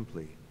more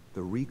simply,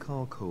 the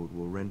recall code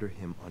will render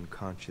him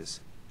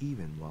unconscious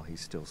even while he's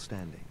still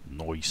standing.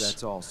 Nice.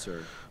 That's all,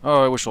 sir.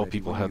 Oh, I wish all Ready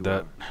people when had you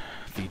that are.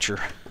 feature.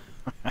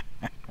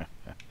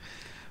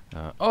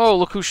 Oh,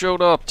 look who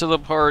showed up to the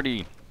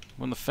party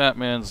when the fat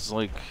man's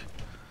like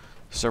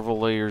several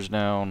layers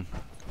down.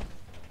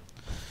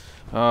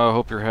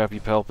 Hope you're happy,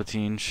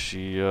 Palpatine.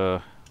 She,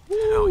 ooh,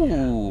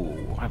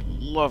 I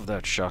love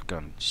that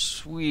shotgun.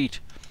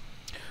 Sweet.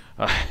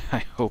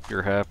 I hope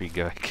you're happy,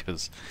 guy,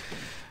 because,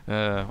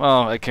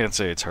 well, I can't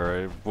say it's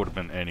her. It would have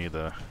been any of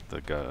the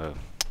guy,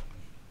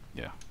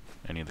 yeah,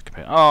 any of the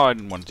companions. Oh, I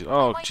didn't want to do,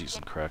 oh, cheese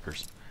and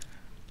crackers.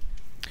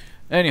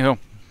 Anywho,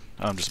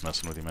 I'm just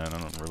messing with you, man. I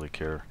don't really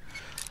care.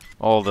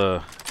 All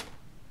the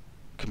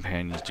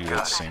companions do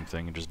that same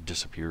thing and just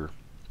disappear.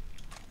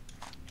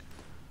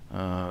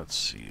 Let's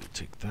see, we'll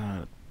take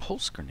that.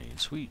 Pulse grenade,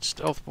 sweet.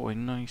 Stealth boy,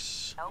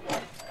 nice.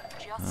 Nope.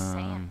 Just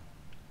saying.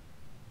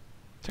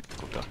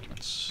 Technical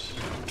documents.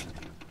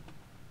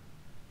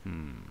 What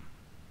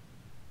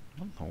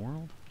in the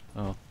world?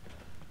 Oh.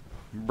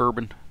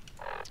 Bourbon.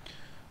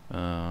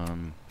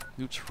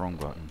 Oops, wrong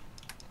button.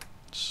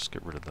 Let's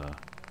get rid of the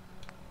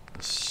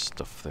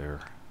stuff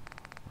there.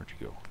 Where'd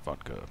you go?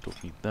 Vodka.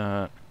 Don't need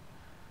that.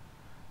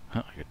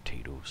 Huh, I got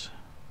potatoes.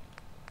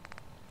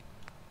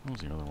 What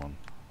was the other one?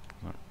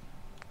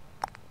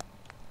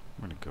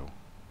 Where'd it go?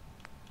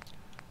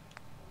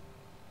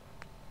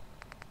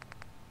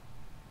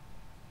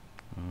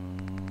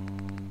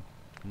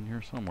 In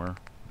here somewhere.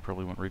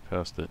 Probably went right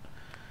past it.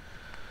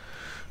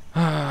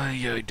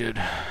 Yeah, I did.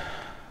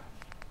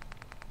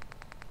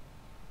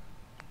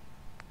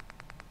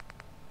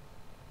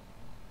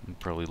 I'm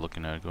probably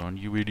looking at it going,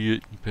 you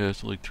idiot, you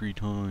passed it like 3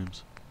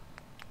 times.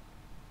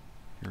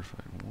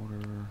 Purified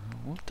water.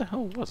 What the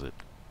hell was it?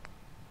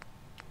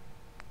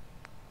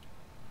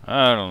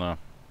 I don't know.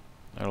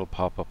 That'll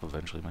pop up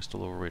eventually. Am I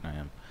still overweight? I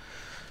am.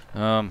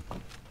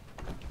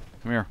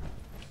 Come here.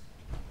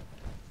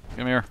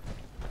 Come here.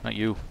 Not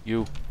you.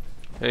 You.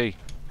 Hey.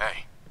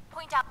 Hey.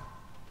 Point out.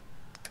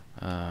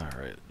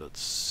 Alright, let's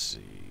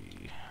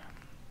see.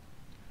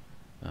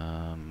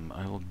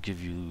 I will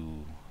give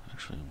you...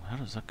 Actually, how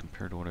does that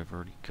compare to what I've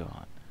already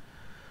got?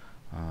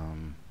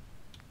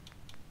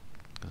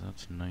 Because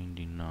that's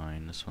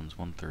 99. This one's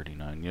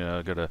 139. Yeah,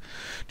 I gotta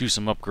do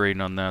some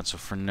upgrading on that. So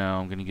for now,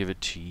 I'm gonna give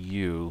it to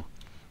you.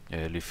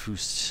 Le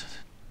Fusil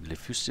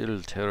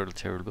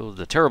Terrible.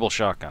 The Terrible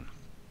Shotgun.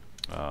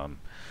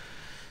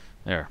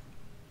 There.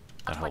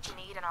 That That's what helped. you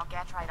need, and I'll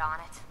get right on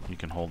it. You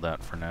can hold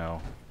that for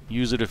now.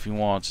 Use it if you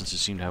want, since you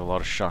seem to have a lot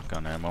of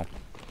shotgun ammo.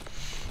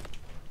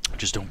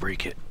 Just don't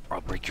break it, or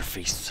I'll break your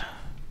face.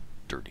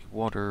 Dirty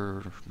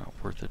water, not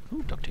worth it.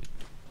 Ooh, duct tape.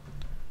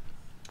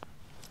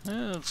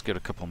 Let's get a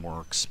couple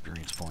more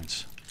experience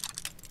points.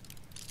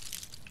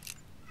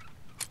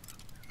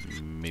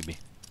 Maybe.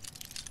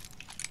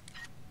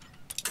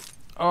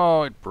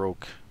 Oh, it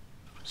broke.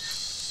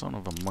 Son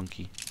of a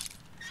monkey.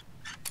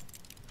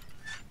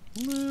 A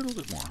little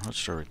bit more. Let's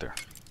try right there.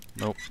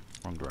 Nope,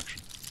 wrong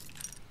direction.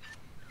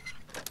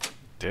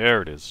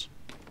 There it is.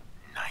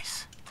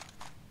 Nice.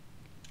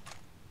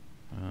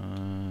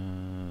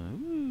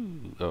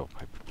 Ooh. Oh,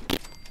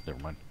 never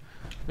mind.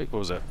 Wait, what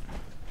was that?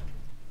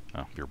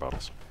 Oh, beer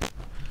bottles.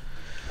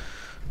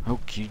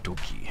 Okie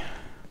dokie.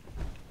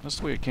 That's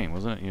the way it came,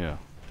 wasn't it? Yeah.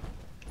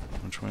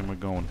 Which way am I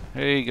going?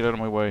 Hey, get out of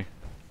my way.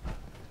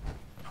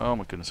 Oh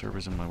my goodness,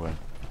 everybody's in my way.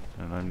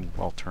 And I'm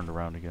all turned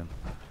around again.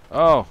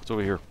 Oh, it's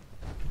over here.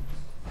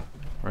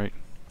 Right?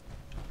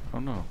 Oh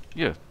no.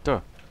 Yeah,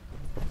 duh.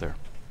 Up there.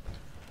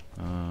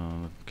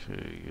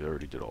 Okay, I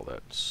already did all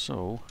that.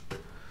 So,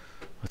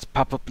 let's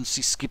pop up and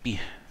see Skippy.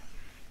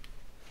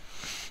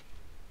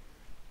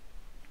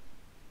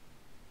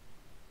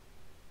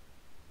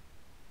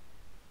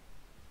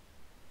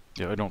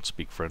 Yeah, I don't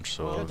speak French,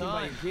 so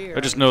I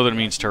just know that it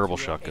means terrible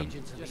shotgun.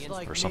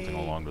 Or something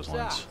along those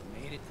lines.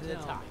 Made it to the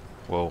top.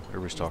 Whoa,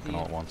 everybody's talking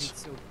all at once.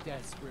 It's so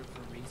desperate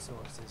for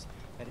resources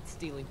that it's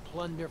stealing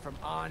plunder from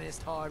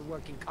honest,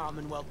 hard-working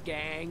Commonwealth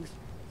gangs.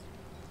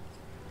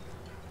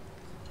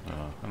 I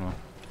don't know.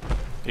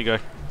 Hey, guy.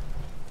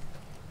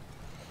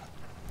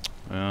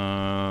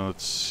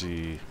 Let's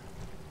see.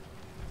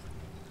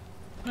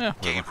 Yeah,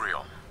 whatever.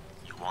 Gabriel,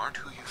 you aren't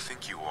who you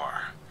think you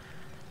are.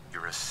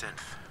 You're a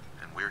synth,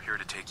 and we're here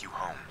to take you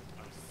home.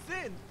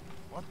 Sin?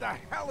 What the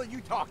hell are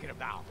you talking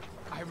about?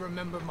 I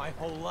remember my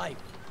whole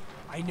life.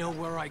 I know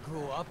where I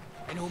grew up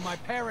and who my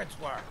parents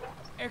were.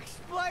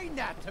 Explain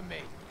that to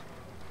me.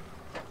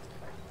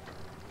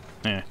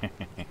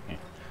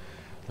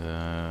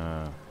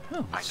 Oh,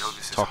 I know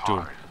this is talk to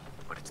hard, him.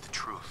 but it's the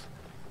truth.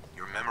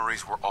 Your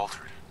memories were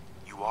altered.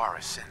 You are a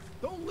synth.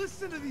 Don't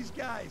listen to these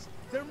guys.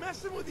 They're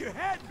messing with your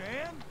head,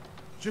 man.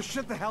 Just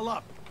shut the hell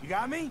up. You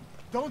got me?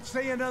 Don't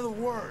say another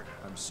word.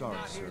 I'm sorry,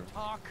 Not here sir, to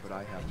talk, but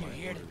I have and my you're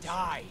here to orders.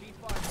 die.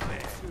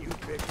 Man, you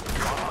picked the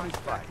wrong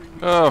fight.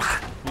 Oh,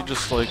 you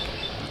just like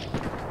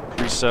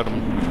reset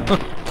him.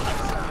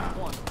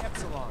 One,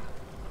 Epsilon.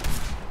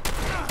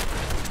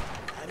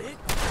 That it?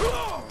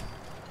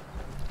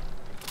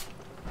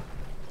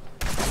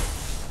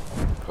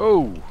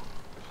 Oh.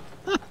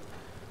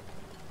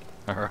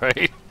 All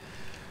right.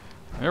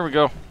 There we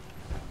go.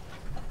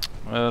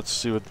 Let's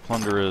see what the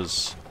plunder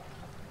is.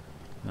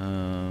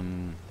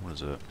 What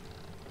is it?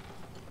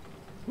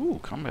 Ooh,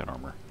 combat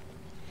armor.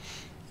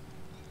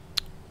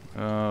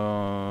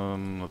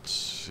 Let's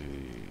see.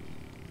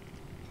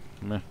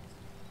 Meh.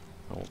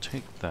 I will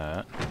take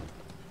that.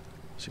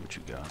 See what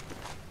you got.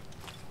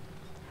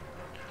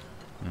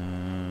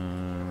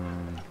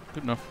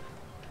 Good enough.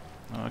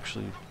 Oh,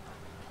 actually,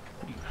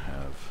 what do you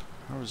have?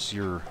 How's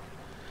your...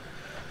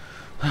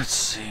 Let's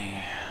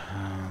see.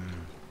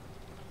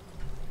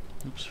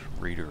 Oops,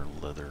 Raider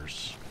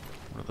leathers.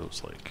 What are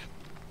those like?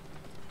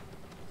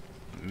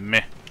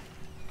 Meh.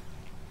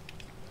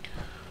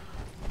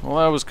 Well,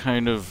 that was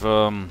kind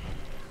of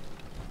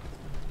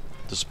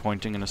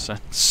disappointing in a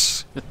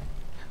sense.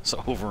 It's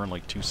over in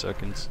like 2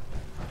 seconds.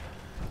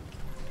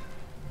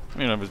 I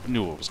mean, I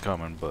knew what was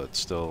coming, but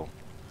still.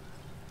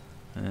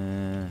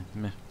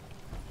 Meh.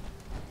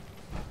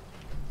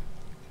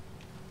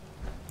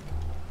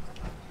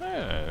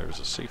 There's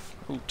a safe.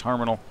 Ooh,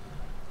 terminal.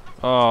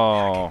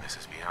 Oh, This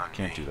is beyond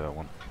can't me. do that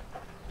one.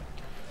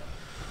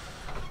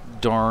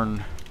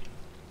 Darn.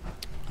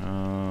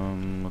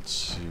 Let's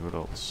see what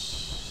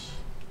else.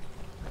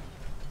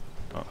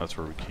 Oh, that's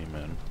where we came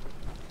in.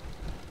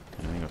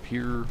 Anything up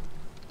here?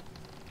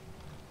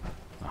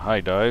 A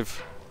high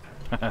dive.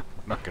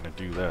 Not gonna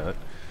do that.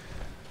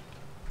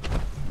 I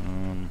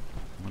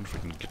wonder if I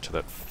can get to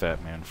that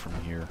fat man from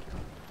here.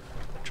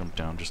 Jump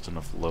down just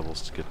enough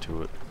levels to get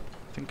to it.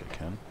 I think I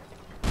can.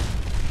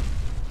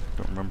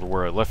 Don't remember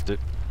where I left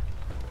it.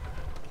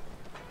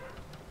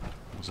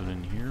 Was it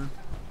in here?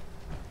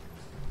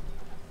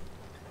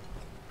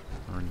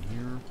 Or in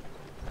here?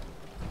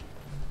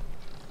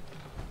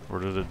 Or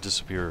did it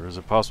disappear? Is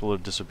it possible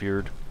it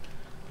disappeared?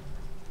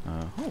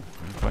 Oh,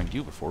 I didn't find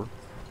you before.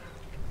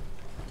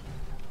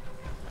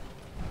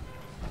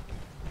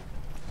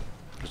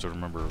 I just don't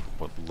remember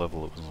what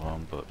level it was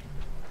on, but...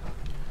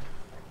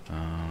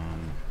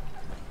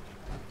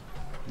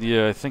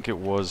 yeah, I think it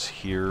was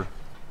here.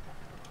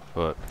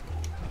 But...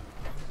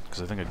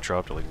 because I think I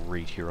dropped it like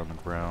right here on the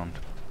ground.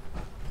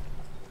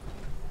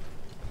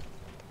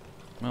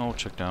 Well, we'll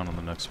check down on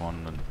the next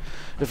one, and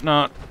if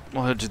not,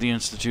 we'll head to the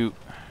Institute.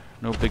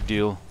 No big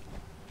deal.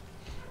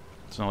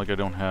 It's not like I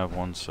don't have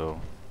one, so...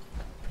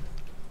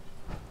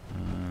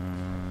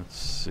 let's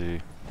see.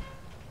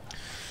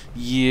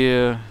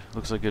 Yeah,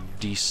 looks like it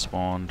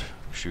despawned.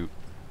 Shoot.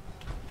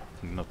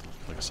 Nothing,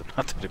 like I said,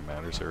 not that it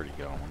matters, I already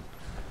got one.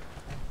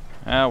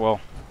 Ah, well.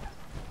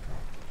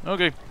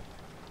 Okay.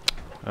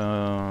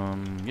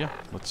 Yeah,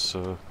 let's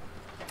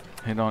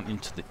head on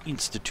into the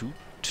Institute,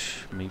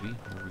 maybe.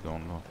 Where are we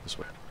going? Oh, this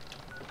way.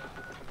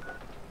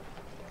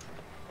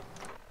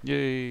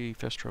 Yay,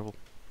 fast travel.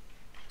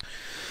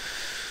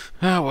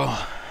 Ah,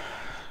 well.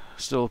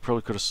 Still,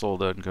 probably could have sold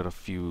that and got a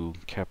few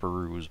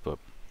caparoos, but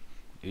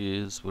it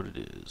is what it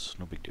is.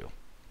 No big deal.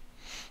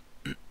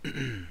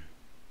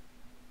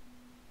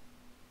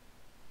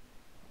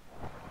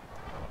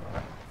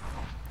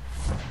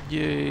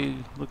 Yay,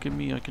 look at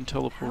me, I can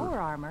teleport. Power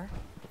armor?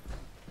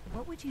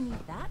 What would you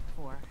need that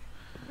for?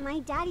 My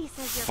daddy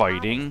says you're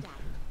Fighting?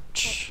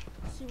 Shh.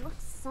 He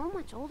looks so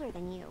much older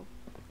than you.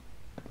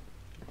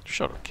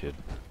 Shut up, kid.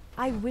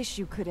 I wish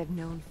you could have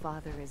known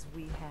father as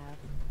we have.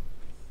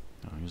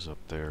 Oh, he's up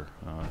there.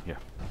 Yeah.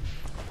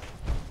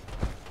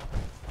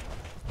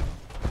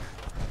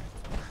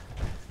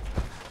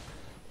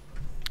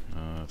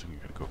 I think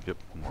you're gonna go, yep,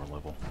 one more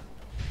level.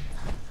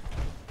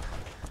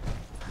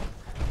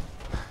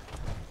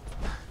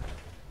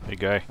 Hey,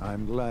 guy.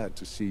 I'm glad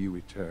to see you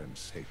return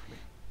safely.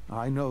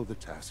 I know the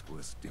task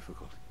was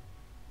difficult,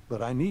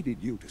 but I needed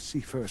you to see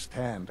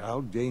firsthand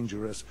how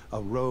dangerous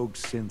a rogue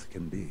synth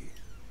can be.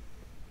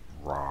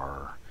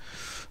 Rawr.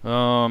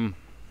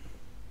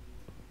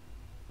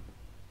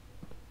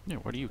 Yeah,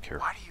 why do you care?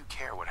 Why do you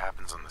care what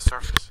happens on the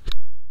surface?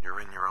 You're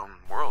in your own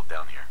world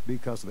down here.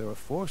 Because there are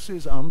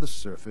forces on the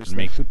surface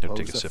that could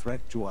pose a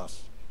threat to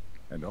us,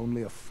 and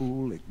only a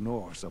fool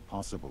ignores a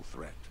possible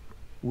threat.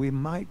 We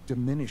might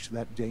diminish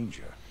that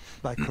danger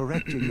by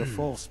correcting the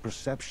false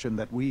perception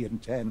that we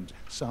intend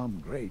some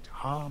great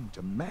harm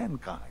to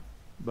mankind.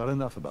 But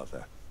enough about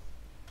that.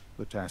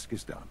 The task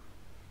is done.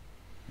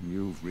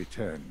 You've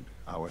returned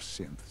our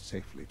synth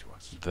safely to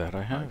us. That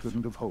I have. I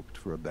couldn't have hoped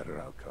for a better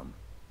outcome.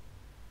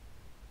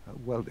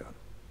 Well done.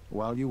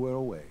 While you were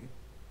away,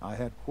 I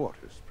had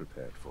quarters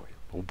prepared for you.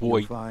 Oh boy.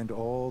 You'll find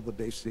all the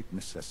basic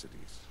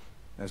necessities,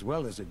 as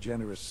well as a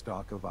generous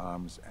stock of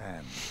arms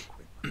and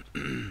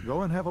equipment.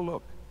 Go and have a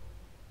look.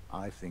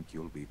 I think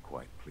you'll be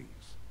quite pleased.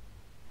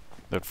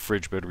 That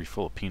fridge better be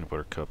full of peanut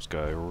butter cups,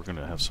 guy, or we're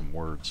gonna have some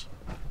words.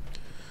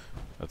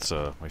 That's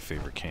my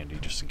favorite candy,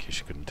 just in case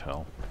you couldn't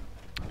tell.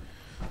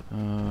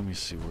 Let me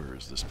see, where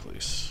is this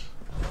place?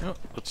 Oh,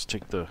 let's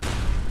take the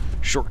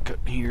shortcut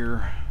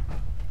here.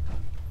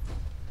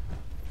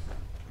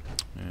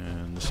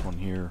 And this one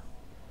here.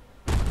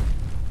 I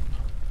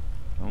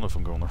don't know if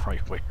I'm going the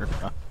right way or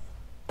not.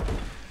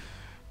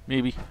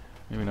 Maybe,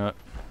 maybe not.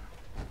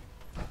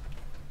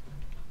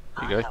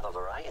 Hey, guy. I have a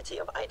variety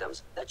of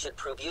items that should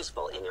prove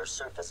useful in your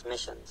surface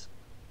missions.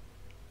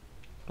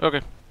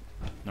 Okay,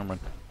 never mind.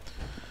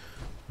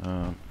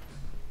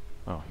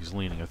 Oh, he's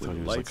leaning. I thought he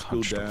was like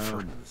hunched over. When the lights go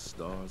down and the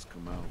stars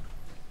come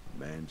out,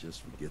 man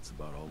just forgets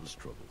about all his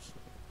troubles.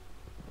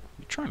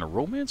 You trying to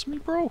romance me,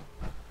 bro?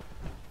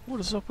 What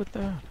is up with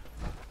that?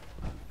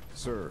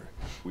 Sir,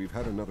 we've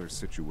had another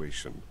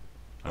situation.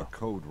 A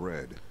code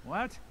red.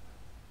 What?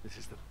 This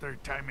is the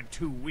third time in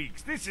 2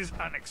 weeks. This is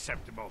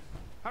unacceptable.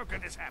 How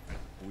could this happen?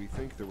 We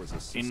think there was a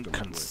system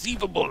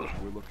Inconceivable.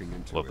 glitch. We're looking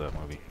into Love it. that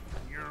movie.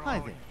 Hi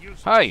there.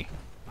 Hi.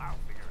 I'll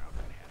figure out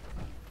what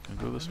happened. Can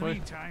I go this In the way?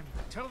 meantime,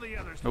 tell the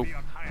others Nope. to be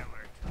on high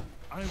alert.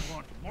 I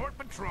want more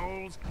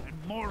patrols and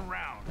more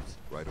rounds.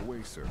 Right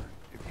away, sir.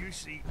 If you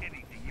see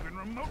anything even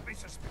remotely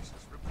suspicious,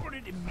 report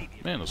it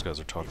immediately. Man, those guys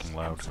are talking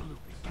loud. Absolutely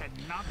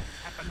cannot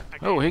happen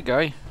again. Oh, hey,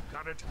 guy.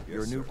 Got it?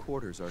 Your new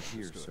quarters are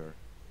here, sir.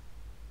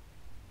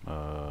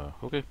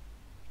 Okay.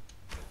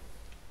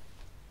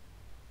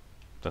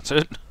 That's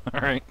it?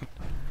 Alright.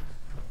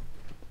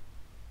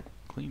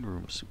 Clean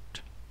room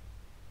suit.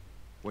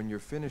 When you're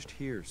finished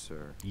here,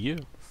 sir, Yeah.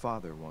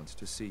 Father wants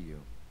to see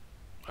you.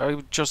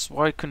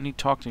 Why couldn't he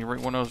talk to me right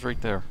when I was right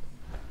there?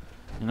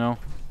 You know?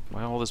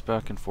 Why all this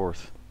back and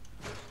forth?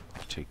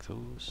 I'll take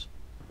those.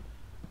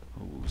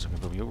 Oh, is it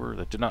gonna go me over?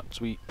 That did not,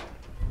 sweet.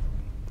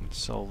 Let's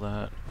sell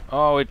that.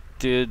 Oh, it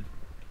did.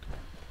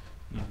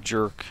 You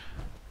jerk.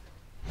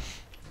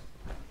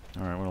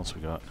 Alright, what else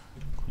we got?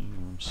 Clean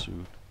room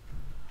suit.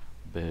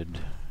 Bed.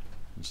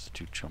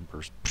 Institute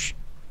jumpers. Psh.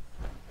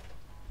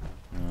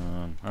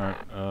 Alright,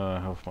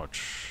 how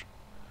much?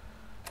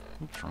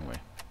 Oops, wrong way.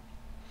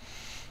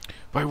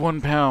 By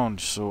 1 pound,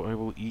 so I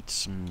will eat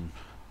some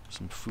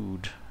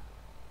food.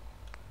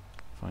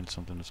 Find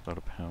something that's about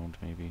a pound,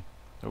 maybe.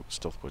 Oh,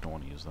 stealth boy, don't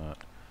want to use that.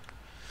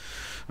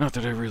 Not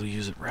that I really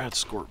use it. Rat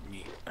scorp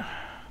meat.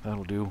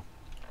 That'll do.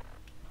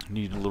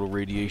 Need a little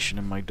radiation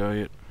in my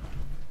diet.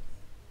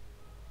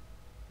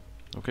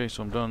 Okay,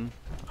 so I'm done.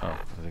 Oh,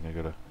 I think I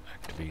gotta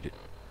activate it.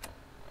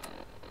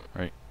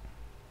 Right.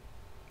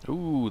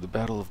 Ooh, the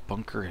Battle of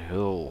Bunker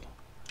Hill.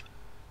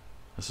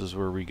 This is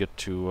where we get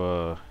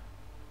to,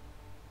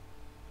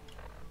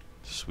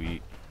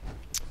 sweet.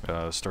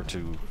 Start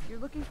to... If you're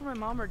looking for my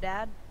mom or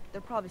dad,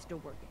 they're probably still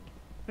working.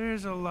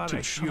 There's a lot Dude,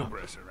 of shut up.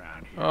 hubris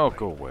around here. Oh,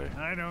 go away.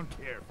 I don't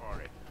care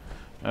for it.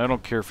 I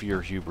don't care for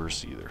your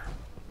hubris either.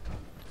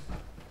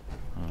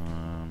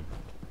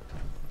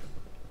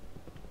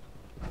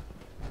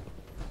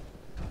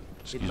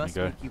 It Excuse me, must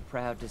guy. make you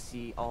proud to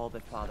see all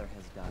that Father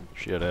has done.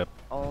 Shut up.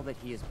 All that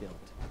he has built.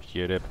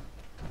 Shut up.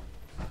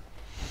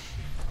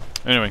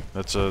 Anyway,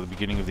 that's the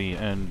beginning of the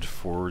end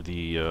for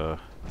the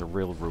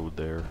railroad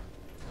there.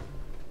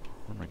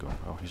 Where am I going?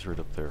 Oh, he's right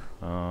up there.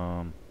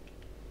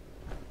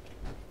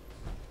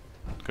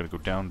 Gotta go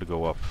down to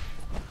go up.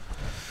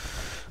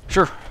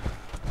 Sure.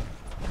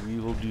 We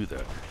will do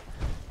that.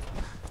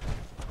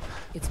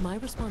 It's my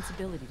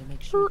responsibility to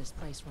make sure this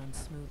place runs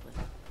smoothly.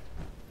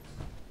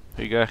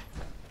 Hey, guy.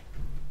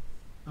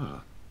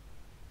 Ah.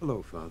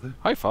 Hello, Father.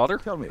 Hi, Father.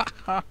 Tell me,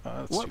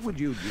 what would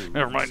you do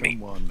Never if mind me.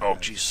 someone Oh,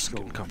 had Jesus,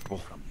 stolen getting comfortable.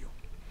 from you?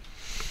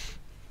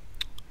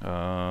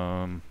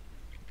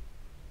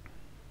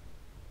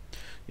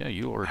 Yeah,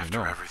 you already After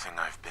know. everything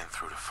I've been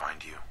through to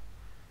find you,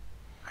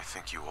 I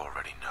think you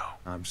already know.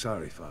 I'm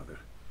sorry, Father.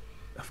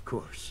 Of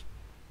course.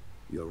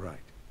 You're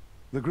right.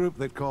 The group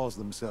that calls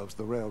themselves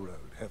the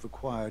Railroad have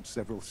acquired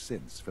several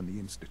synths from the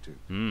Institute.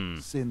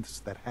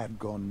 Synths that had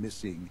gone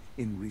missing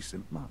in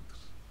recent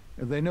months.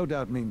 And they no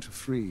doubt mean to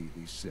free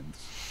these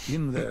synths,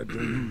 in their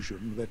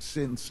delusion that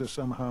synths are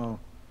somehow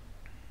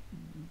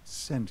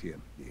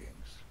sentient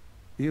beings.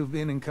 You've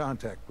been in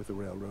contact with the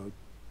Railroad,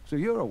 so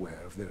you're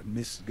aware of their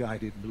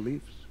misguided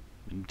beliefs.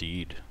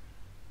 Indeed.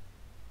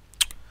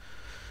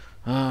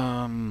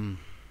 I don't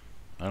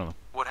know.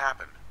 What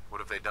happened?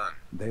 What have they done?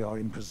 They are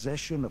in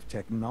possession of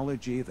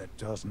technology that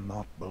does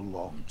not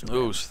belong to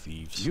Those them.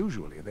 thieves.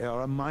 Usually they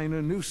are a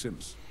minor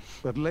nuisance,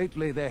 but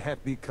lately they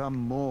have become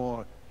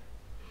more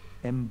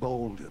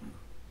emboldened.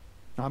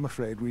 I'm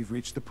afraid we've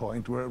reached the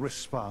point where a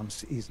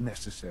response is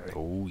necessary.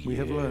 Oh, We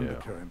have learned the yeah.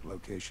 current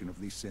location of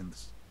these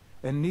synths,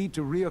 and need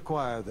to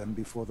reacquire them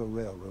before the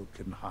railroad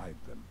can hide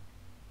them.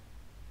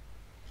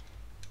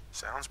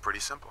 Sounds pretty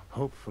simple.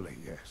 Hopefully,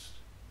 yes.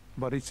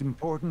 But it's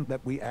important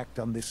that we act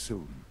on this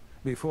soon,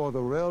 before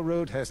the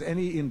railroad has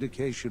any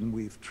indication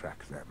we've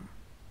tracked them.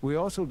 We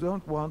also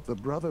don't want the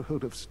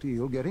Brotherhood of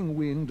Steel getting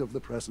wind of the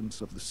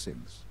presence of the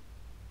synths.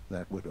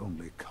 That would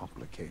only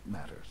complicate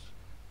matters.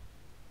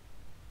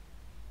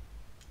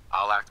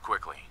 I'll act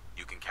quickly.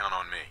 You can count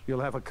on me. You'll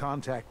have a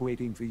contact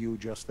waiting for you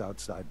just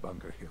outside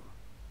Bunker Hill.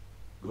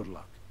 Good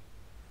luck.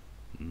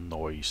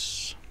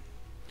 Nice.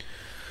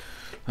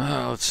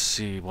 Let's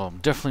see. Well, I'm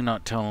definitely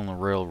not telling the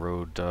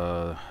railroad.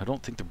 I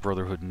don't think the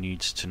Brotherhood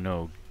needs to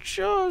know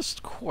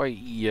just quite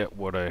yet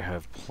what I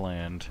have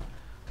planned.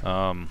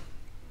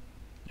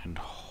 And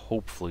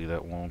hopefully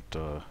that won't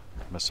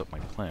mess up my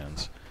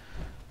plans.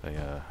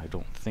 I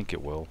don't think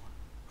it will.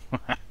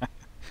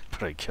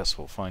 But I guess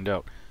we'll find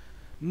out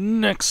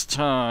next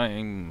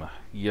time.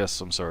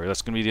 Yes, I'm sorry.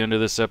 That's going to be the end of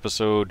this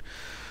episode.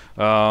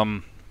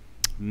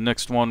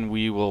 Next one,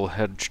 we will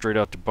head straight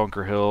out to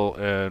Bunker Hill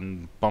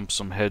and bump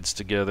some heads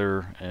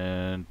together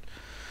and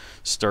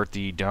start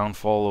the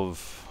downfall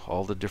of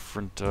all the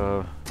different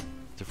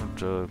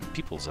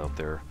peoples out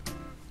there.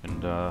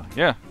 And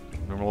yeah,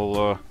 then we'll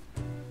I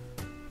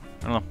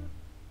don't know,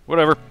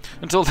 whatever.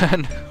 Until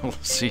then, we'll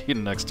see you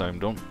next time.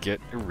 Don't get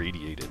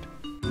irradiated.